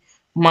be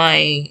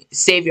my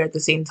savior at the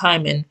same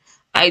time. And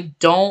I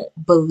don't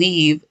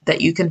believe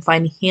that you can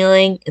find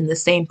healing in the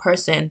same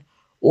person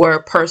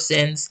or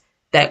persons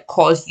that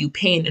cause you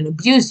pain and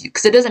abuse you,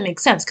 because it doesn't make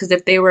sense. Because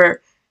if they were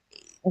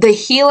the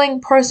healing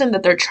person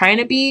that they're trying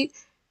to be,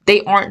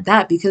 they aren't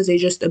that, because they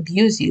just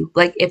abuse you.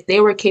 Like, if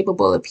they were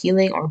capable of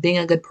healing or being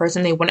a good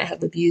person, they wouldn't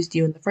have abused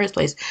you in the first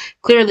place.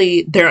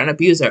 Clearly, they're an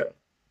abuser.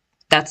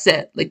 That's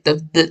it. Like,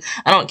 I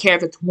don't care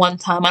if it's one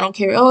time. I don't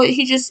care. Oh, it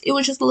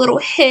was just a little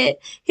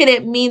hit. He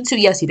didn't mean to.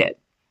 Yes, he did.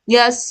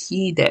 Yes,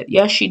 he did.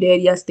 Yes, she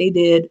did. Yes, they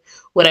did.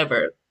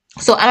 Whatever.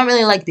 So I don't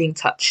really like being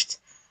touched.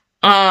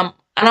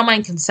 I don't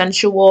mind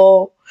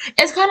consensual.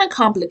 It's kind of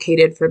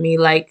complicated for me.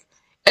 Like,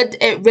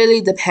 it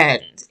really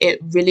depends. It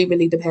really,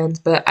 really depends.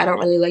 But I don't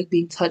really like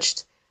being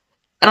touched.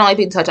 I don't like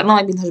being touched. I don't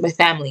like being touched by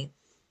family.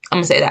 I'm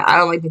gonna say that. I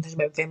don't like being touched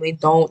by family.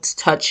 Don't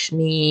touch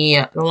me.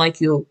 I don't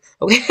like you.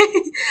 Okay.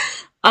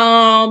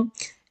 And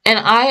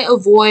I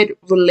avoid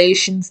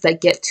relations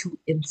that get too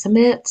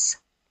intimate.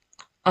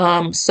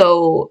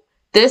 So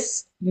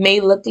this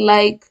may look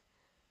like,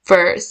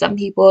 for some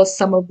people,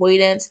 some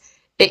avoidance,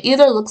 it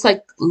either looks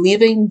like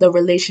leaving the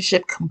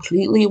relationship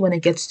completely when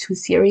it gets too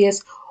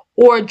serious,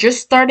 or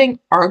just starting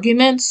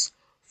arguments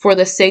for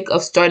the sake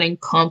of starting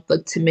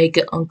conflict to make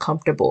it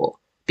uncomfortable,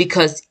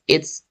 because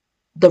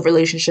the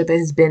relationship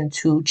has been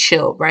too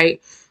chill,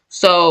 right?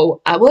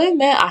 So I will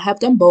admit, I have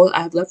done both.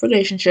 I have left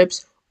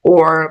relationships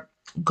or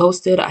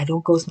ghosted. I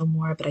don't ghost no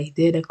more, but I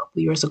did a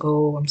couple years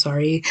ago. I'm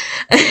sorry.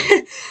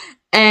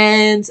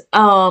 And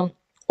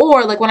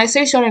or like when I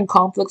say starting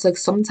conflicts, like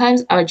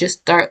sometimes I would just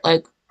start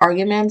like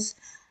arguments,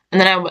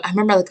 and then I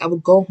remember like I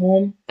would go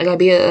home, like I'd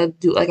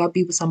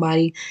be with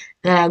somebody,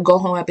 and then I'd go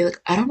home, I'd be like,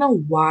 I don't know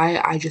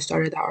why I just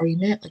started that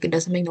argument, like it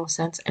doesn't make no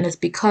sense. And it's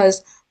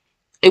because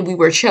we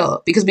were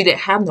chill, because we didn't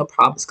have no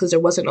problems, because there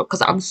wasn't no,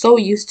 because I'm so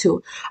used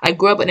to, I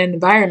grew up in an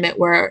environment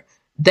where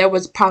there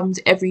was problems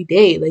every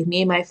day. Like,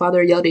 me and my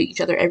father yelled at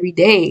each other every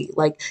day.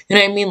 Like, you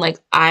know what I mean? Like,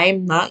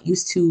 I'm not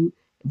used to,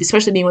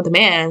 especially being with a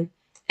man,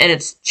 and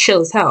it's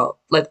chill as hell.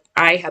 Like,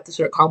 I have to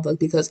start conflict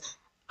because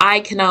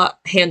I cannot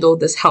handle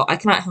this health. I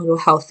cannot handle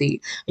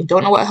healthy. I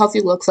don't know what healthy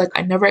looks like.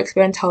 I never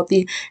experienced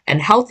healthy,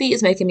 and healthy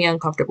is making me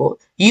uncomfortable.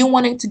 You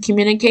wanting to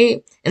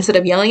communicate instead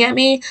of yelling at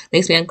me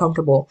makes me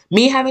uncomfortable.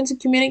 Me having to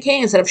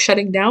communicate instead of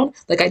shutting down,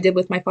 like I did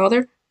with my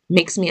father,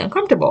 makes me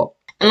uncomfortable.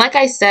 And like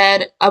I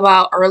said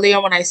about earlier,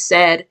 when I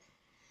said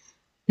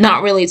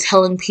not really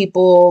telling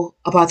people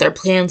about their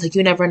plans, like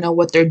you never know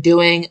what they're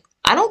doing.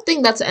 I don't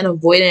think that's an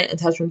avoidant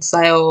attachment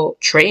style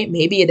trait.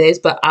 Maybe it is,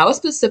 but I was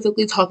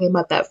specifically talking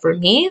about that for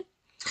me.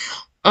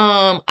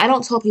 I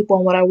don't tell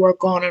people what I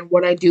work on and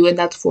what I do, and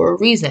that's for a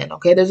reason.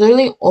 Okay, there's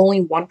literally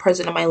only one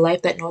person in my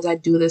life that knows I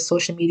do this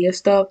social media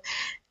stuff,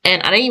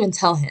 and I didn't even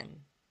tell him.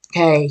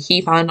 Okay,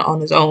 he found out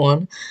on his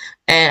own,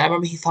 and I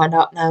remember he found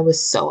out, and I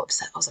was so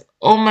upset. I was like,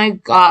 "Oh my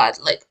god!"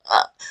 Like,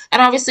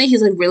 and obviously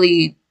he's like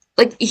really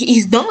like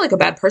he's not like a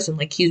bad person.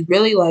 Like he's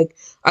really like,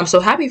 I'm so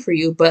happy for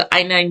you, but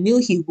I knew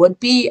he would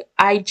be.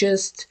 I'm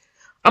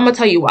gonna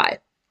tell you why.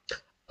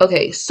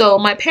 Okay, so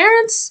my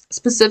parents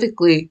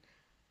specifically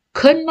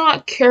could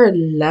not care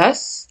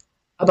less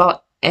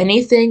about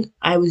anything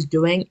I was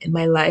doing in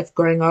my life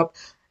growing up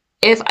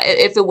if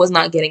it was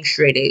not getting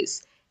straight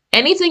A's.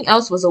 Anything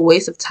else was a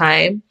waste of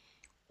time,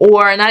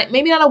 or not,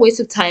 maybe not a waste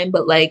of time,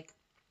 but like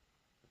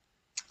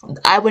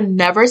I would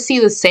never see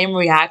the same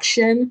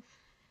reaction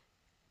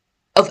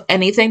of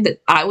anything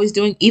that I was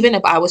doing, even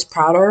if I was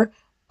prouder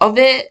of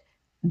it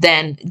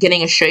than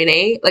getting a straight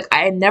A. Like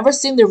I had never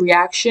seen the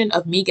reaction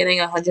of me getting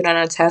 100 on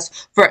a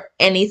test for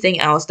anything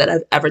else that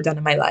I've ever done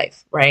in my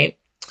life, right?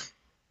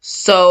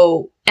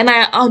 So, and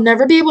I'll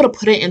never be able to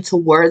put it into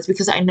words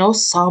because I know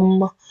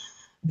some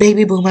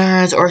baby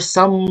boomers or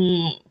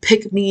some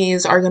pick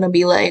me's are gonna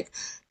be like,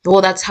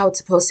 well, that's how it's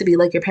supposed to be.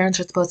 Like, your parents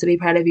are supposed to be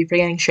proud of you for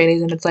getting straight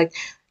A's. And it's like,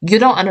 you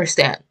don't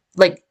understand.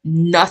 Like,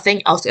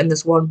 nothing else in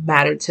this world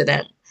mattered to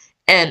them.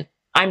 And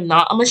I'm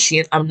not a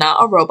machine. I'm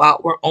not a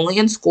robot. We're only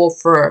in school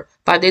for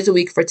 5 days a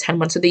week for 10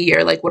 months of the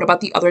year. Like, what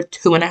about the other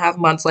 2.5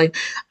 months? Like,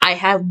 I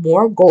have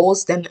more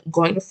goals than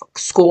going to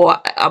school.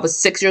 I was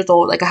 6 years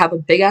old. Like, I have a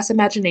big ass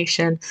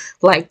imagination.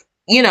 Like,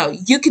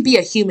 you could be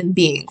a human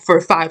being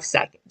for 5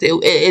 seconds.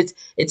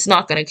 It's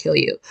not gonna kill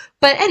you.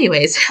 But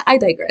anyways, I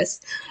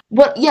digress.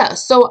 But yeah,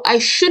 so I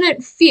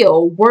shouldn't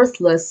feel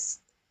worthless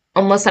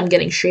unless I'm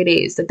getting straight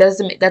A's. That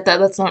doesn't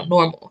that's not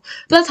normal.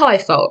 But that's how I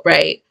felt,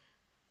 right?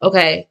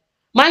 Okay.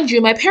 Mind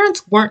you, my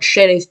parents weren't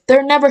straight A's.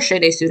 They're never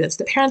straight A students.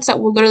 The parents that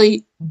will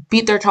literally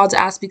beat their child's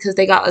ass because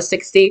they got a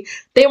 60,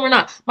 they were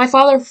not. My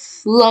father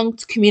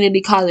flunked community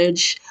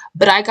college,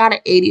 but I got an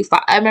 85.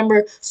 I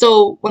remember,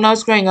 so when I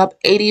was growing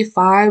up,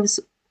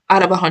 85s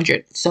out of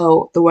 100.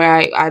 So the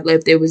way I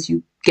lived, it was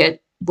you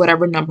get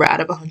whatever number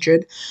out of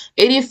 100.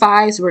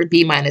 85s were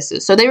B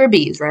minuses. So they were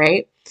B's,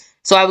 right?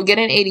 So I would get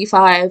an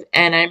 85,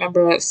 and I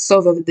remember it so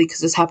vividly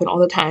because this happened all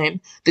the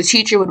time. The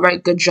teacher would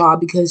write good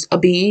job because a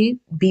B,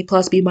 B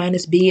plus, B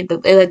minus, B,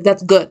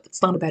 that's good.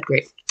 That's not a bad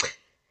grade.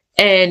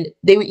 And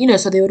they would,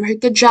 so they would write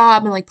good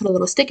job and like put a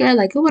little sticker,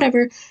 like, oh,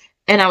 whatever.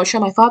 And I would show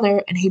my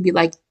father, and he'd be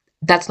like,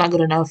 that's not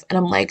good enough. And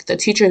I'm like,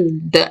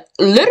 the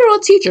literal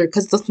teacher,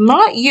 because it's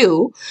not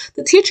you,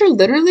 the teacher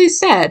literally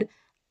said,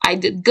 I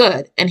did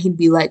good. And he'd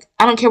be like,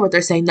 I don't care what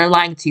they're saying. They're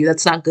lying to you.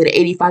 That's not good.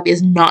 85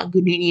 is not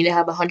good. You need to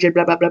have 100,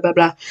 blah, blah, blah, blah,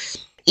 blah.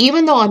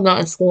 Even though I'm not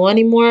in school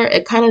anymore,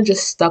 it kind of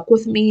just stuck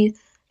with me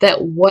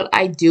that what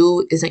I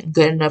do isn't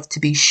good enough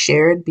to be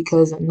shared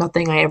because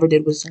nothing I ever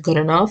did was good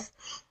enough.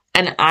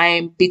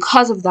 And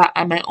because of that,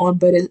 I'm my own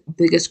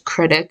biggest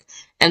critic.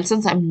 And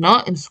since I'm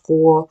not in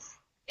school,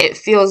 it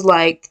feels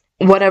like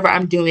whatever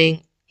I'm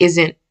doing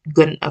isn't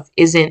good enough,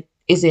 isn't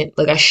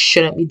like I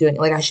shouldn't be doing it.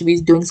 Like I should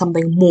be doing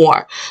something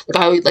more.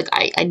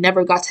 I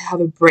never got to have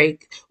a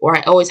break, or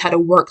I always had to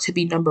work to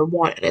be number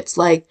one. And it's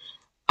like,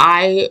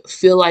 I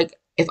feel like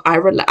if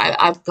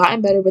I've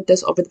gotten better with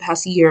this over the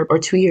past year or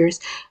 2 years,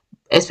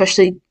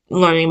 especially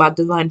learning about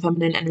divine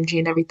feminine energy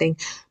and everything.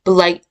 But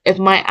like, if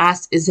my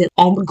ass isn't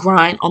on the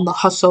grind, on the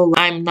hustle,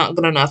 I'm not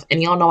good enough.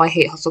 And y'all know I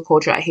hate hustle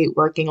culture. I hate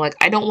working. Like,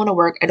 I don't want to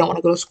work. I don't want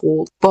to go to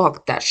school.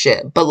 Fuck that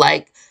shit. But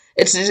like,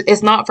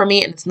 it's not for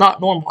me, and it's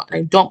not normal. And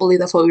I don't believe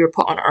that's what we were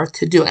put on earth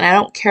to do. And I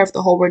don't care if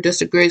the whole world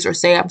disagrees or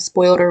say I'm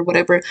spoiled or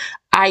whatever.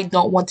 I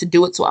don't want to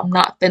do it, so I'm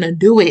not gonna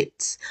do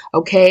it.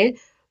 Okay?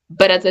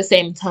 But at the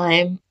same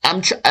time,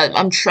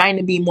 I'm trying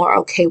to be more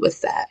okay with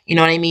that. You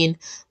know what I mean?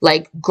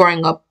 Like,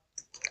 growing up,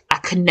 I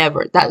could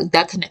never,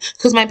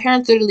 because my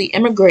parents literally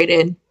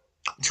immigrated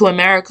to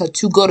America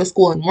to go to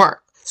school and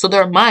work. So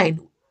their mind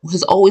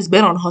has always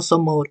been on hustle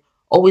mode,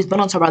 always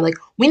been on survival. Like,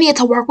 we need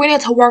to work,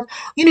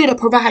 you need to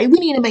provide, we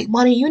need to make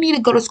money, you need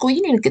to go to school,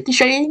 you need to get the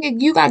shit,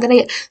 you gotta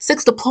get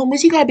 6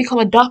 diplomas, you gotta become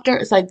a doctor.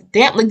 It's like,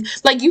 damn,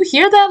 like you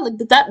hear that?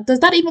 Like, does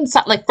that even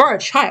sound, like, for a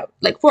child,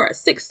 like for a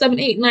 6, 7,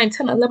 8, 9,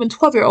 10, 11,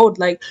 12-year-old,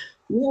 like,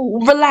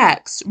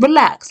 relax.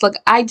 Like,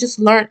 I just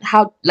learned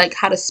how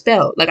to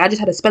spell. Like, I just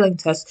had a spelling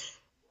test,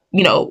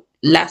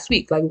 last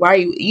week. Like, why are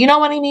you know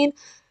what I mean?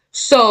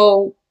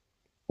 So,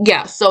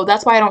 yeah, so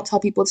that's why I don't tell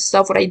people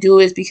stuff. What I do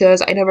is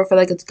because I never feel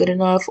like it's good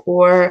enough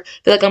or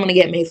feel like I'm gonna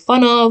get made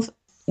fun of,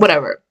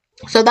 whatever.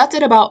 So that's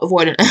it about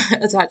avoidant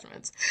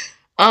attachments.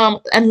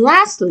 And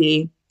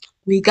lastly,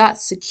 we got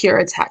secure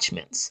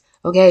attachments.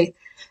 Okay,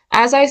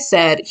 as I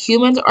said,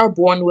 humans are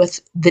born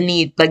with the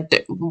need,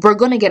 like, we're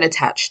gonna get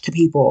attached to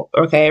people.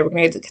 Okay, we're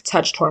gonna get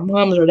attached to our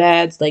moms or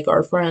dads, like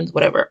our friends,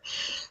 whatever.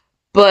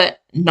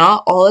 But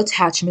not all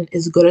attachment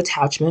is good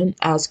attachment,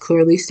 as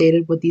clearly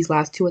stated with these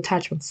last two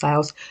attachment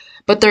styles.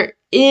 But there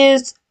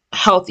is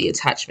healthy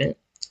attachment.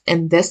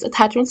 And this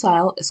attachment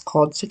style is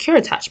called secure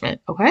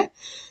attachment, okay?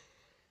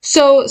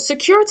 So,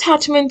 secure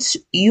attachments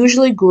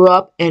usually grew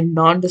up in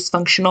non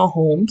dysfunctional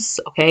homes,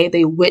 okay?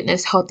 They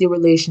witnessed healthy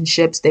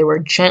relationships, they were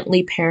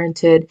gently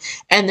parented,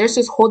 and there's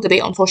this whole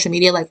debate on social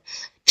media like,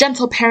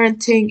 gentle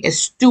parenting is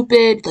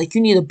stupid, like,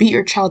 you need to beat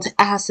your child's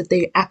ass if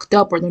they act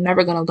up or they're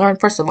never gonna learn.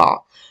 First of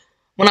all,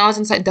 when I was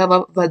inside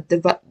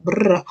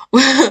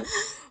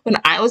when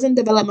I was in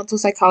developmental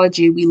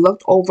psychology, we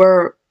looked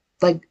over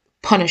like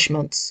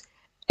punishments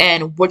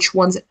and which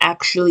ones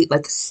actually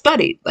like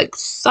studied, like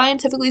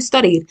scientifically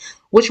studied,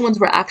 which ones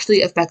were actually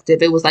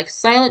effective. It was like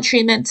silent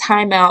treatment,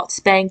 timeout,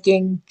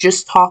 spanking,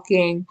 just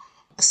talking.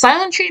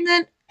 Silent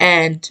treatment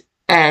and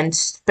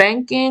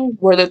spanking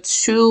were the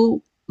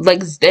two,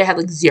 like they had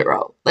like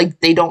zero. Like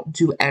they don't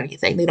do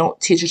anything. They don't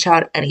teach a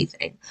child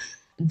anything.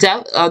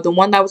 The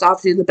one that was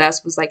obviously the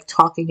best was like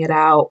talking it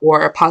out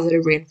or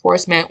positive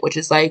reinforcement, which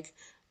is like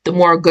the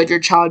more good your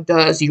child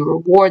does, you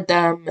reward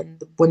them,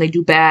 and when they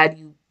do bad,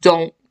 you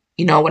don't,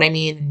 you know what I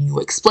mean, and you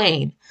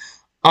explain.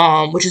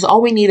 Which is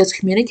all we need is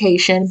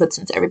communication. But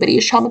since everybody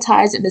is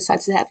traumatized and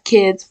decides to have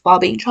kids while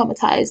being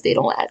traumatized, they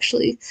don't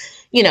actually,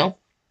 you know.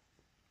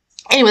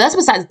 Anyway, that's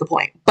besides the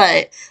point.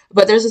 But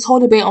there's this whole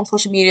debate on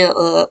social media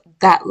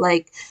that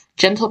like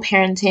gentle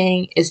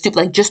parenting is stupid.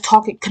 Like just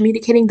talking,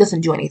 communicating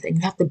doesn't do anything.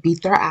 You have to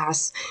beat their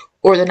ass,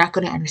 or they're not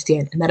going to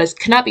understand, and that is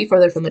cannot be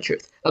further from the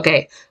truth.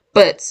 Okay,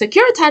 but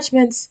secure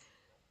attachments,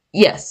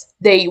 yes,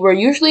 they were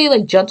usually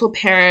like gentle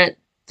parent,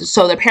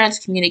 so their parents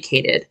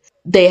communicated.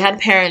 They had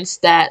parents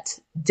that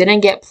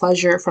didn't get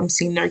pleasure from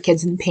seeing their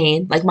kids in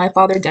pain. Like my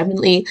father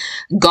definitely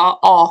got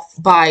off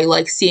by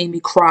like seeing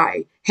me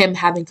cry, him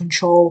having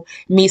control,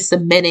 me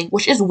submitting,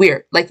 which is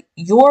weird. Like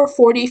you're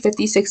 40,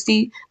 50,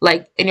 60,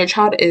 like, and your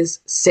child is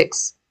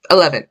 6,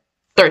 11,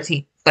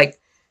 13. Like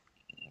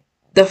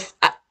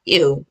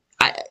ew.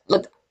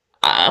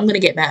 I'm gonna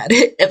get mad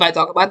if I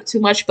talk about it too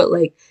much, but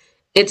like,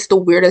 it's the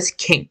weirdest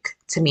kink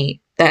to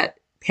me that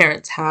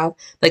parents have.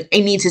 Like, I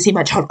need to see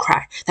my child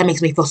cry. That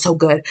makes me feel so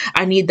good.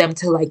 I need them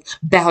to like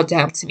bow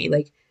down to me.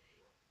 Like,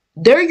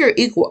 they're your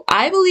equal.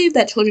 I believe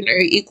that children are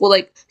equal.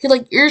 Like, you're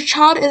like, your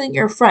child isn't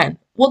your friend.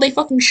 Well, they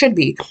fucking should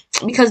be.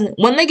 Because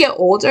when they get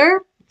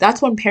older,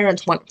 that's when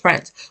parents want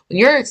friends. When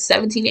you're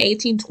 17,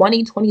 18,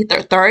 20, 20,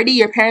 30,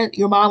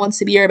 your mom wants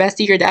to be your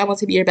bestie, your dad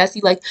wants to be your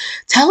bestie. Like,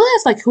 tell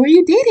us, like, who are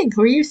you dating?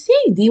 Who are you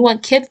seeing? Do you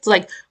want kids to,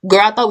 like,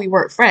 girl, I thought we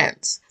weren't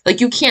friends. Like,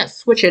 you can't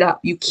switch it up.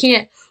 You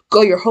can't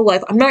go your whole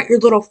life, I'm not your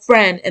little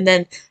friend, and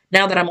then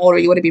now that I'm older,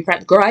 you want to be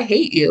friends. Girl, I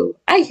hate you.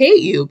 I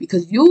hate you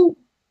because you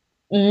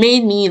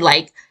made me,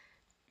 like,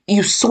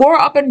 you swore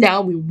up and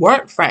down we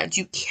weren't friends.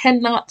 You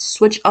cannot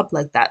switch up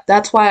like that.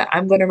 That's why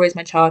I'm going to raise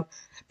my child.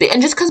 And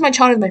just because my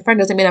child is my friend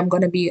doesn't mean I'm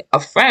going to be a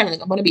friend.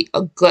 Like, I'm going to be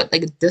a good,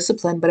 like, a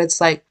discipline. But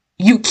it's like,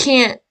 you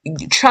can't,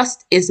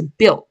 trust is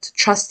built.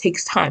 Trust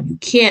takes time. You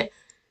can't,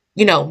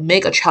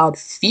 make a child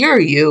fear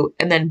you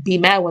and then be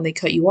mad when they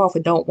cut you off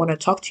and don't want to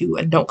talk to you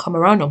and don't come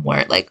around no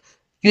more. Like,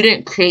 you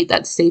didn't create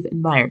that safe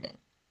environment.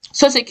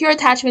 So secure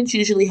attachments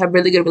usually have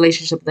really good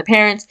relationship with the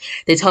parents.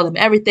 They tell them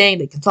everything.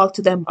 They can talk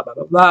to them, blah, blah,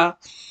 blah, blah.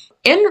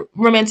 In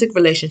romantic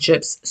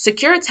relationships,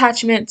 secure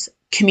attachment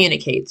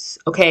communicates,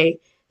 okay?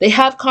 They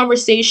have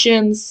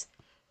conversations.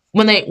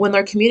 When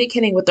they're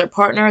communicating with their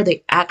partner,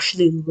 they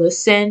actually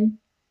listen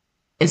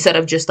instead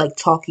of just like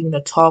talking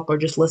to talk or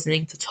just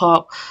listening to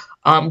talk.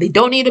 They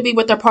don't need to be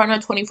with their partner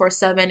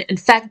 24/7. In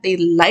fact, they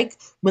like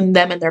when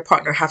them and their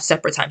partner have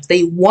separate times.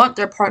 They want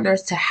their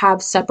partners to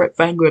have separate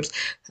friend groups,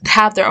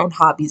 have their own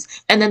hobbies,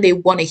 and then they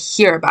want to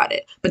hear about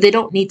it. But they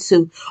don't need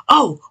to,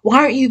 oh, why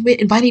aren't you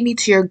inviting me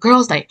to your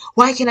girls' night?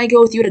 Why can't I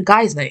go with you to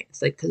guys' night?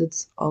 It's like, because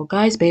it's all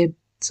guys, babe.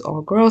 It's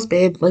all girls,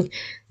 babe. Like,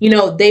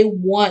 they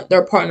want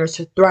their partners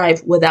to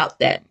thrive without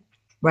them,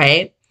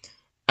 right?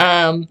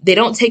 They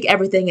don't take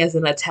everything as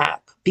an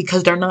attack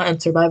because they're not in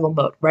survival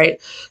mode, right?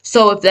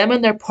 So if them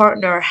and their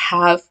partner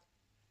have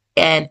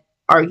an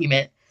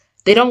argument,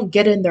 they don't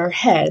get in their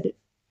head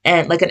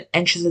and like an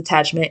anxious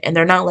attachment, and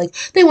they're not like,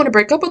 they want to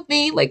break up with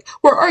me, like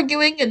we're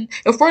arguing, and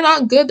if we're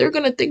not good, they're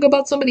going to think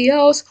about somebody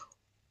else.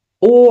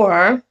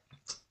 Or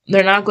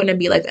they're not going to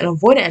be like an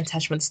avoidant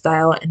attachment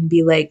style and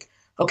be like,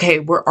 okay,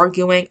 we're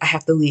arguing, I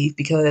have to leave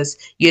because,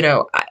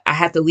 I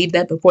have to leave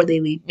them before they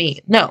leave me.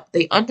 No,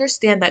 they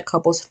understand that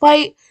couples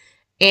fight,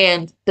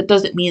 and that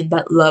doesn't mean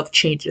that love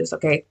changes,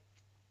 okay?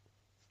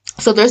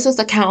 So there's this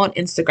account on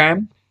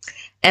Instagram,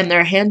 and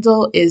their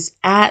handle is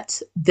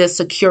at the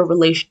secure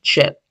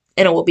relationship,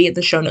 and it will be in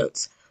the show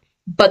notes.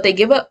 But they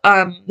give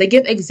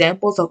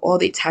examples of all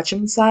the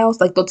attachment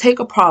styles. Like, they'll take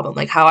a problem,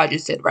 like how I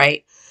just did,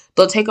 right?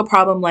 They'll take a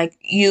problem like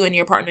you and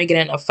your partner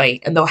get in a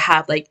fight, and they'll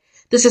have like,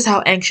 this is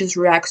how anxious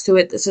reacts to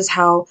it, this is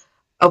how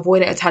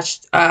avoidant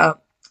attached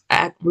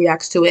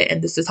reacts to it,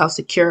 and this is how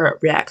secure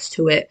reacts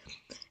to it.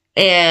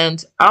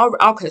 And I'll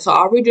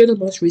redo the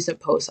most recent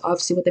post. I'll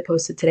see what they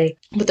posted today.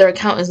 But their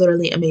account is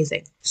literally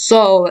amazing.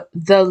 So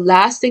the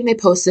last thing they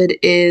posted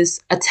is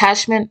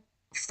attachment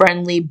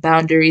friendly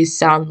boundaries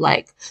sound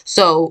like.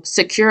 So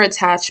secure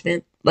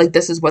attachment, like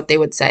this is what they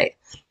would say.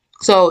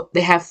 So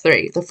they have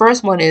 3. The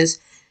first one is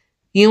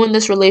You and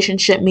this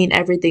relationship mean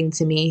everything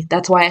to me.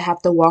 That's why I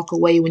have to walk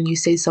away when you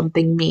say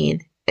something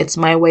mean. It's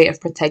my way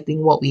of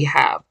protecting what we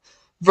have.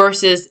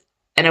 Versus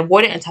an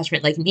avoidant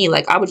attachment like me,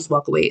 like I would just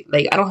walk away.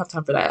 Like I don't have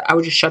time for that. I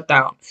would just shut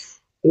down.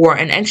 Or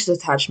an anxious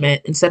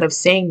attachment, instead of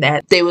saying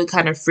that, they would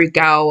kind of freak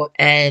out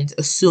and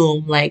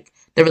assume like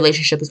the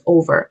relationship is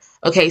over.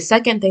 Okay,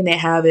 second thing they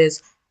have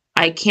is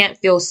I can't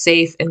feel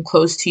safe and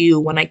close to you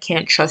when I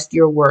can't trust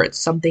your words.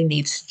 Something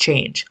needs to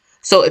change.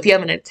 So if you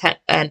have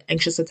an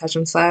anxious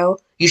attachment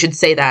style, you should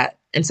say that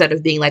instead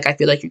of being like, I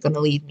feel like you're going to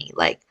leave me.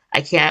 Like,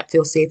 I can't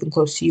feel safe and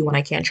close to you when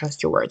I can't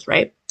trust your words,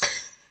 right?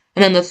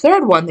 And then the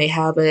third one they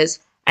have is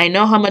I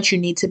know how much you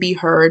need to be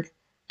heard,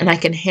 and I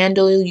can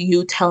handle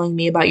you telling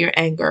me about your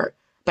anger,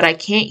 but I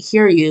can't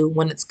hear you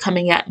when it's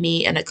coming at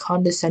me in a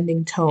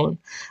condescending tone.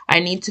 I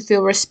need to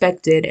feel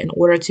respected in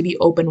order to be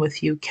open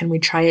with you. Can we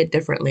try it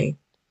differently?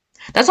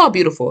 That's all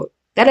beautiful.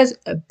 That is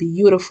a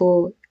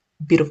beautiful,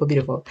 beautiful,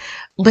 beautiful.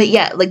 But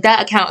yeah, like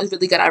that account is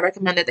really good. I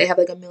recommend it. They have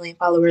like 1 million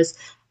followers.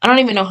 I don't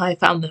even know how I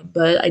found them,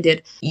 but I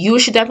did. You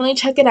should definitely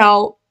check it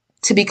out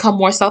to become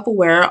more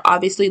self-aware.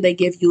 Obviously, they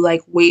give you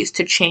like ways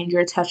to change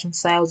your attachment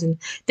styles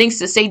and things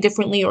to say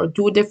differently or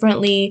do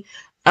differently,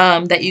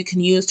 that you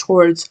can use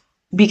towards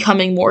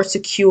becoming more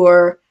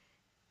secure,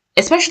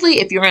 especially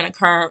if you're in a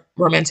current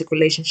romantic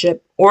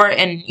relationship or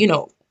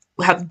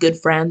have good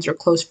friends or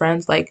close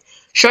friends. Like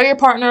show your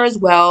partner as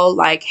well,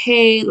 like,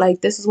 hey, like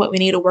this is what we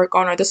need to work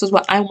on, or this is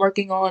what I'm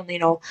working on,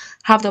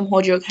 have them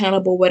hold you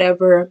accountable,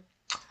 whatever.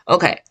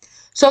 Okay,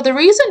 so the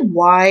reason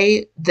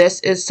why this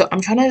is so,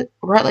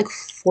 we're at like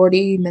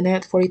 40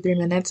 minutes, 43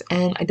 minutes,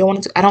 and I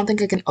don't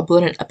think I can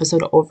upload an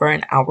episode over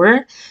an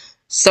hour.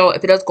 So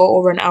if it does go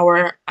over an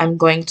hour, I'm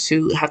going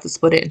to have to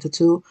split it into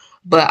two.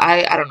 But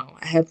I don't know.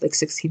 I have like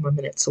 16 more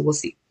minutes, so we'll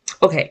see.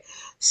 Okay,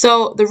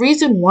 so the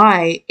reason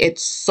why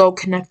it's so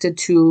connected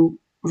to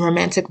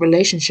romantic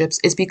relationships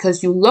is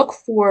because you look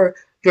for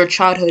your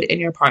childhood in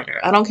your partner.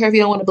 I don't care if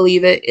you don't want to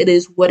believe it. It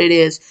is what it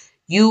is.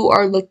 You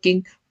are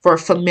looking for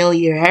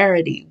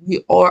familiarity.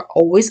 We are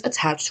always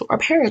attached to our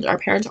parents. Our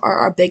parents are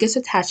our biggest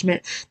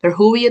attachment. They're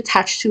who we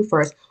attach to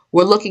first.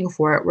 We're looking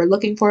for it. We're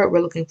looking for it.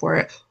 We're looking for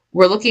it.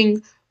 We're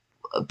looking.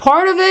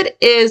 Part of it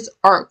is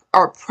our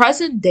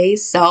present day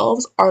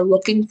selves are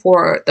looking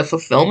for the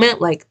fulfillment.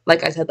 Like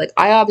I said, like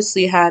I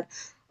obviously had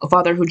a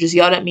father who just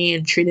yelled at me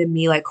and treated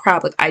me like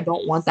crap. Like I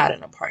don't want that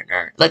in a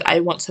partner. Like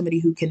I want somebody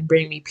who can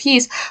bring me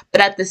peace.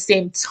 But at the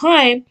same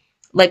time,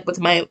 like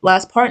with my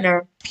last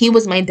partner, he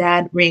was my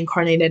dad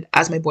reincarnated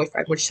as my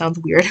boyfriend, which sounds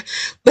weird.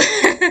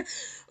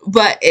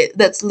 But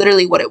that's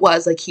literally what it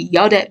was. Like he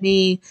yelled at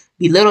me,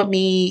 belittled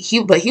me.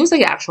 But he was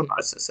like an actual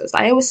narcissist.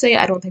 I always say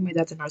I don't think my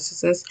dad's a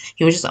narcissist.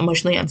 He was just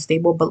emotionally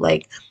unstable, but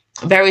like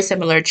very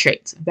similar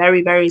traits,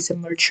 very very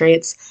similar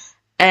traits,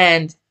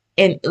 and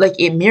like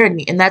it mirrored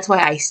me, and that's why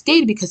I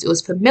stayed, because it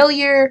was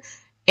familiar,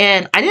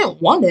 and I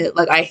didn't want it.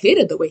 Like I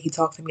hated the way he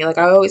talked to me. Like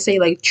I always say,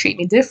 like treat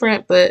me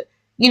different, but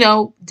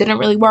didn't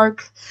really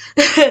work.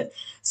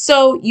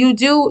 So you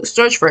do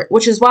search for it,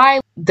 which is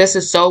why this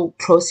is so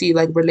closely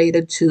like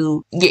related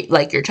to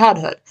like your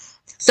childhood.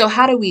 So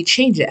how do we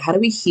change it? How do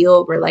we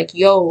heal? We're like,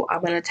 yo,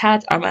 I'm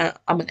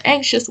an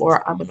anxious,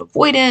 or I'm an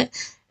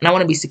avoidant, and I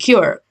want to be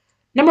secure.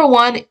 Number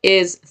one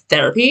is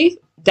therapy.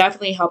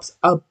 Definitely helps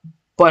a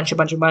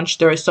bunch.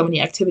 There are so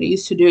many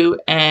activities to do,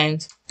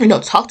 and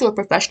talk to a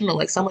professional,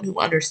 like someone who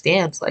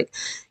understands. Like,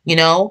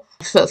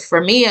 so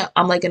for me,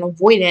 I'm like an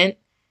avoidant,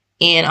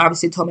 and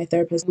obviously told my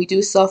therapist we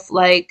do stuff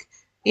like,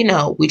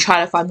 we try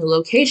to find the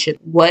location.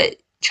 What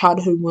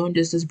childhood wound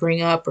does this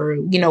bring up? Or,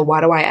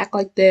 why do I act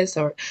like this?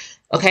 Or,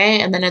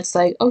 okay. And then it's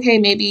like, okay,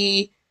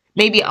 maybe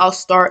I'll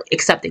start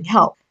accepting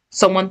help.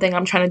 So one thing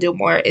I'm trying to do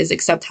more is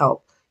accept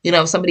help.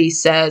 If somebody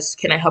says,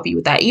 can I help you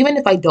with that? Even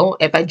if I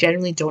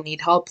genuinely don't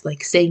need help,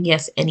 like saying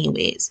yes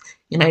anyways.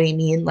 You know what I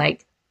mean?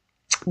 Like,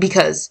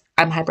 because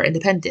I'm hyper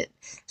independent.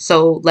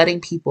 So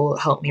letting people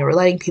help me, or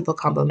letting people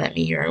compliment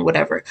me, or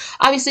whatever.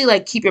 Obviously,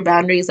 like keep your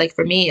boundaries. Like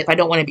for me, if I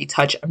don't want to be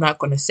touched, I'm not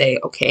going to say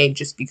okay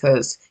just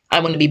because I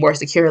want to be more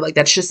secure. Like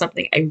that's just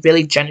something I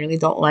really genuinely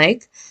don't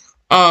like.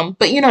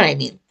 But you know what I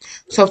mean.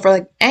 So for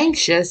like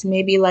anxious,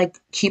 maybe like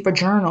keep a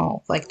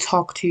journal, like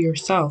talk to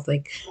yourself,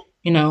 like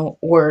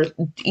or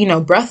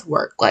breath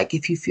work. Like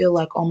if you feel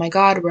like, oh my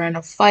God, we're in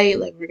a fight,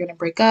 like we're gonna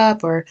break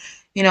up, or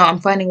I'm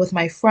fighting with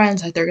my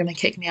friends, like they're gonna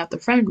kick me out the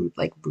friend group.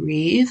 Like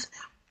breathe,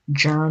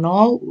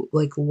 journal,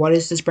 like what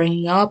is this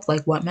bringing up?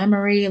 Like what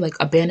memory? Like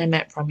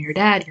abandonment from your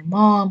dad, your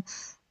mom,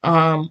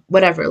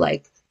 whatever.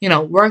 Like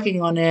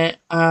working on it.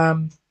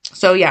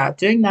 So yeah,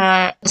 doing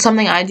that.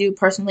 Something I do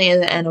personally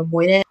as an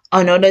avoidant,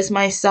 I'll notice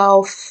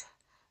myself,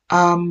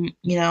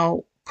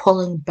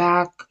 pulling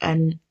back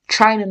and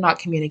trying to not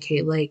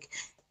communicate. Like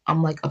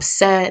I'm like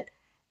upset,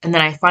 and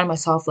then I find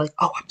myself like,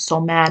 oh, I'm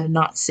so mad and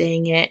not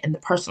saying it, and the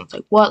person's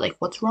like, what? Like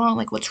what's wrong?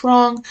 Like what's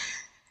wrong?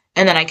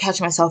 And then I catch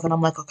myself and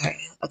I'm like, okay,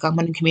 like I'm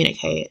gonna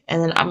communicate,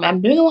 and then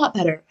I'm doing a lot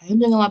better. I am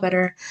doing a lot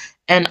better,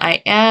 and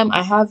I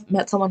have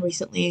met someone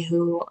recently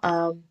who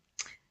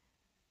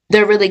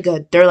they're really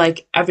good. They're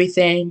like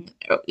everything.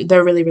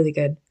 They're really, really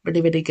good.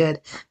 Really, really good.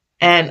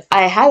 And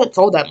I haven't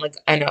told them, like,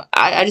 I know,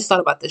 I just thought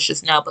about this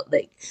just now, but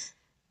like,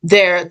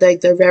 they're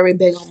very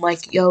big on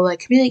like, yo, like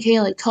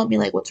communicate, like tell me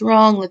like what's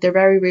wrong. Like they're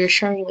very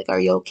reassuring, like, are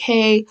you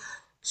okay?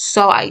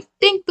 So I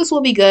think this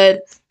will be good.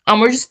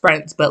 We're just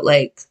friends, but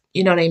like,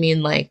 you know what I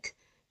mean? Like,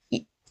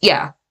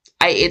 yeah.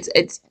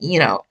 It's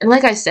and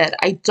like I said,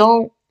 I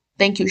don't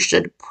think you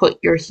should put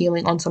your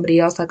healing on somebody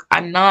else. Like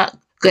I'm not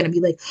gonna be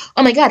like,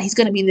 oh my god, he's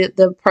gonna be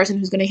the person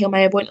who's gonna heal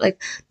my avoidance.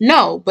 Like,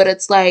 no, but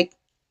it's like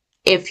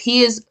if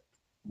he is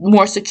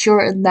more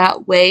secure in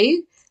that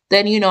way,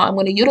 then I'm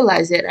gonna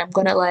utilize it. I'm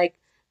gonna like,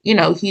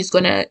 he's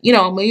gonna, I'm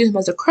gonna use him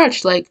as a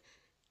crutch, like,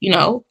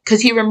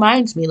 because he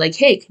reminds me, like,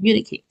 hey,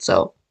 communicate.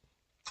 So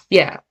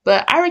yeah,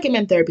 but I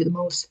recommend therapy the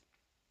most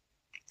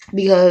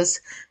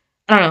because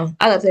I don't know,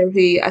 I love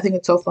therapy. I think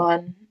it's so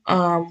fun.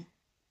 I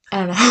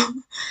don't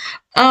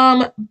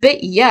know.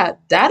 But yeah,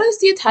 that is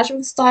the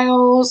attachment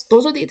styles.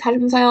 Those are the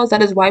attachment styles.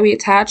 That is why we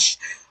attach.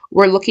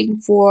 We're looking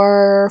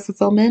for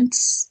fulfillment,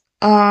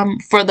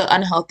 for the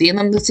unhealthy, and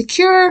then the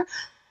secure.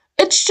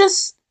 It's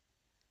just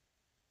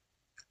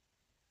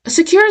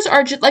secures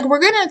are just like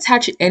we're gonna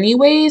attach it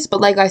anyways,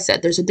 but like I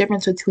said, there's a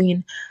difference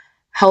between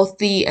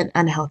healthy and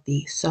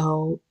unhealthy.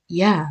 So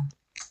yeah,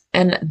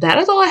 and that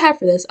is all I have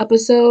for this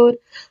episode.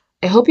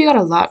 I hope you got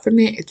a lot from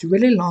it. It's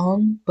really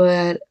long,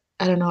 but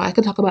I don't know. I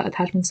could talk about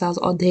attachment styles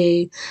all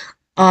day.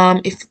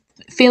 If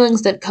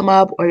feelings that come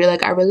up or you're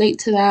like, I relate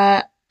to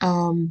that,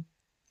 I'm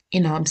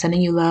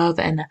sending you love,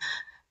 and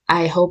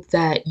I hope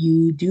that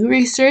you do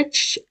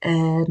research,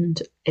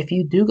 and if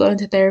you do go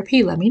into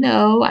therapy, let me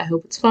know. I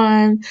hope it's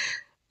fun.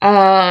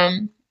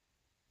 Um,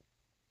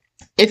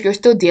 if you're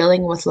still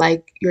dealing with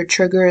like your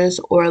triggers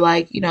or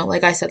like,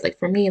 like I said, like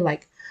for me,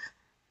 like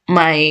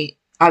my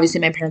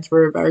obviously my parents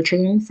were very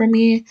triggering for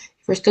me.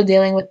 If you're still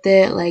dealing with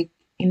it, like,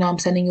 I'm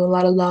sending you a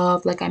lot of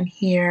love, like I'm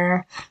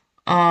here.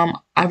 I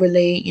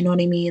relate, you know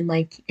what I mean?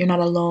 Like you're not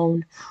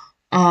alone.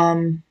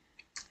 Um,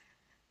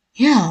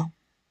 yeah.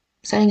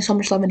 Sending so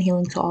much love and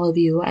healing to all of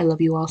you. I love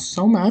you all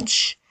so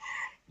much.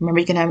 Remember,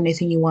 you can have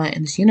anything you want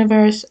in this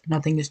universe.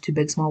 Nothing is too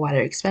big, small, wide,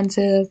 or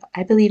expensive.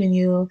 I believe in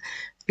you.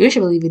 You should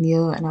believe in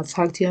you. And I'll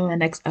talk to you in the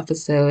next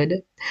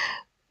episode.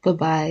 Bye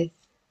bye.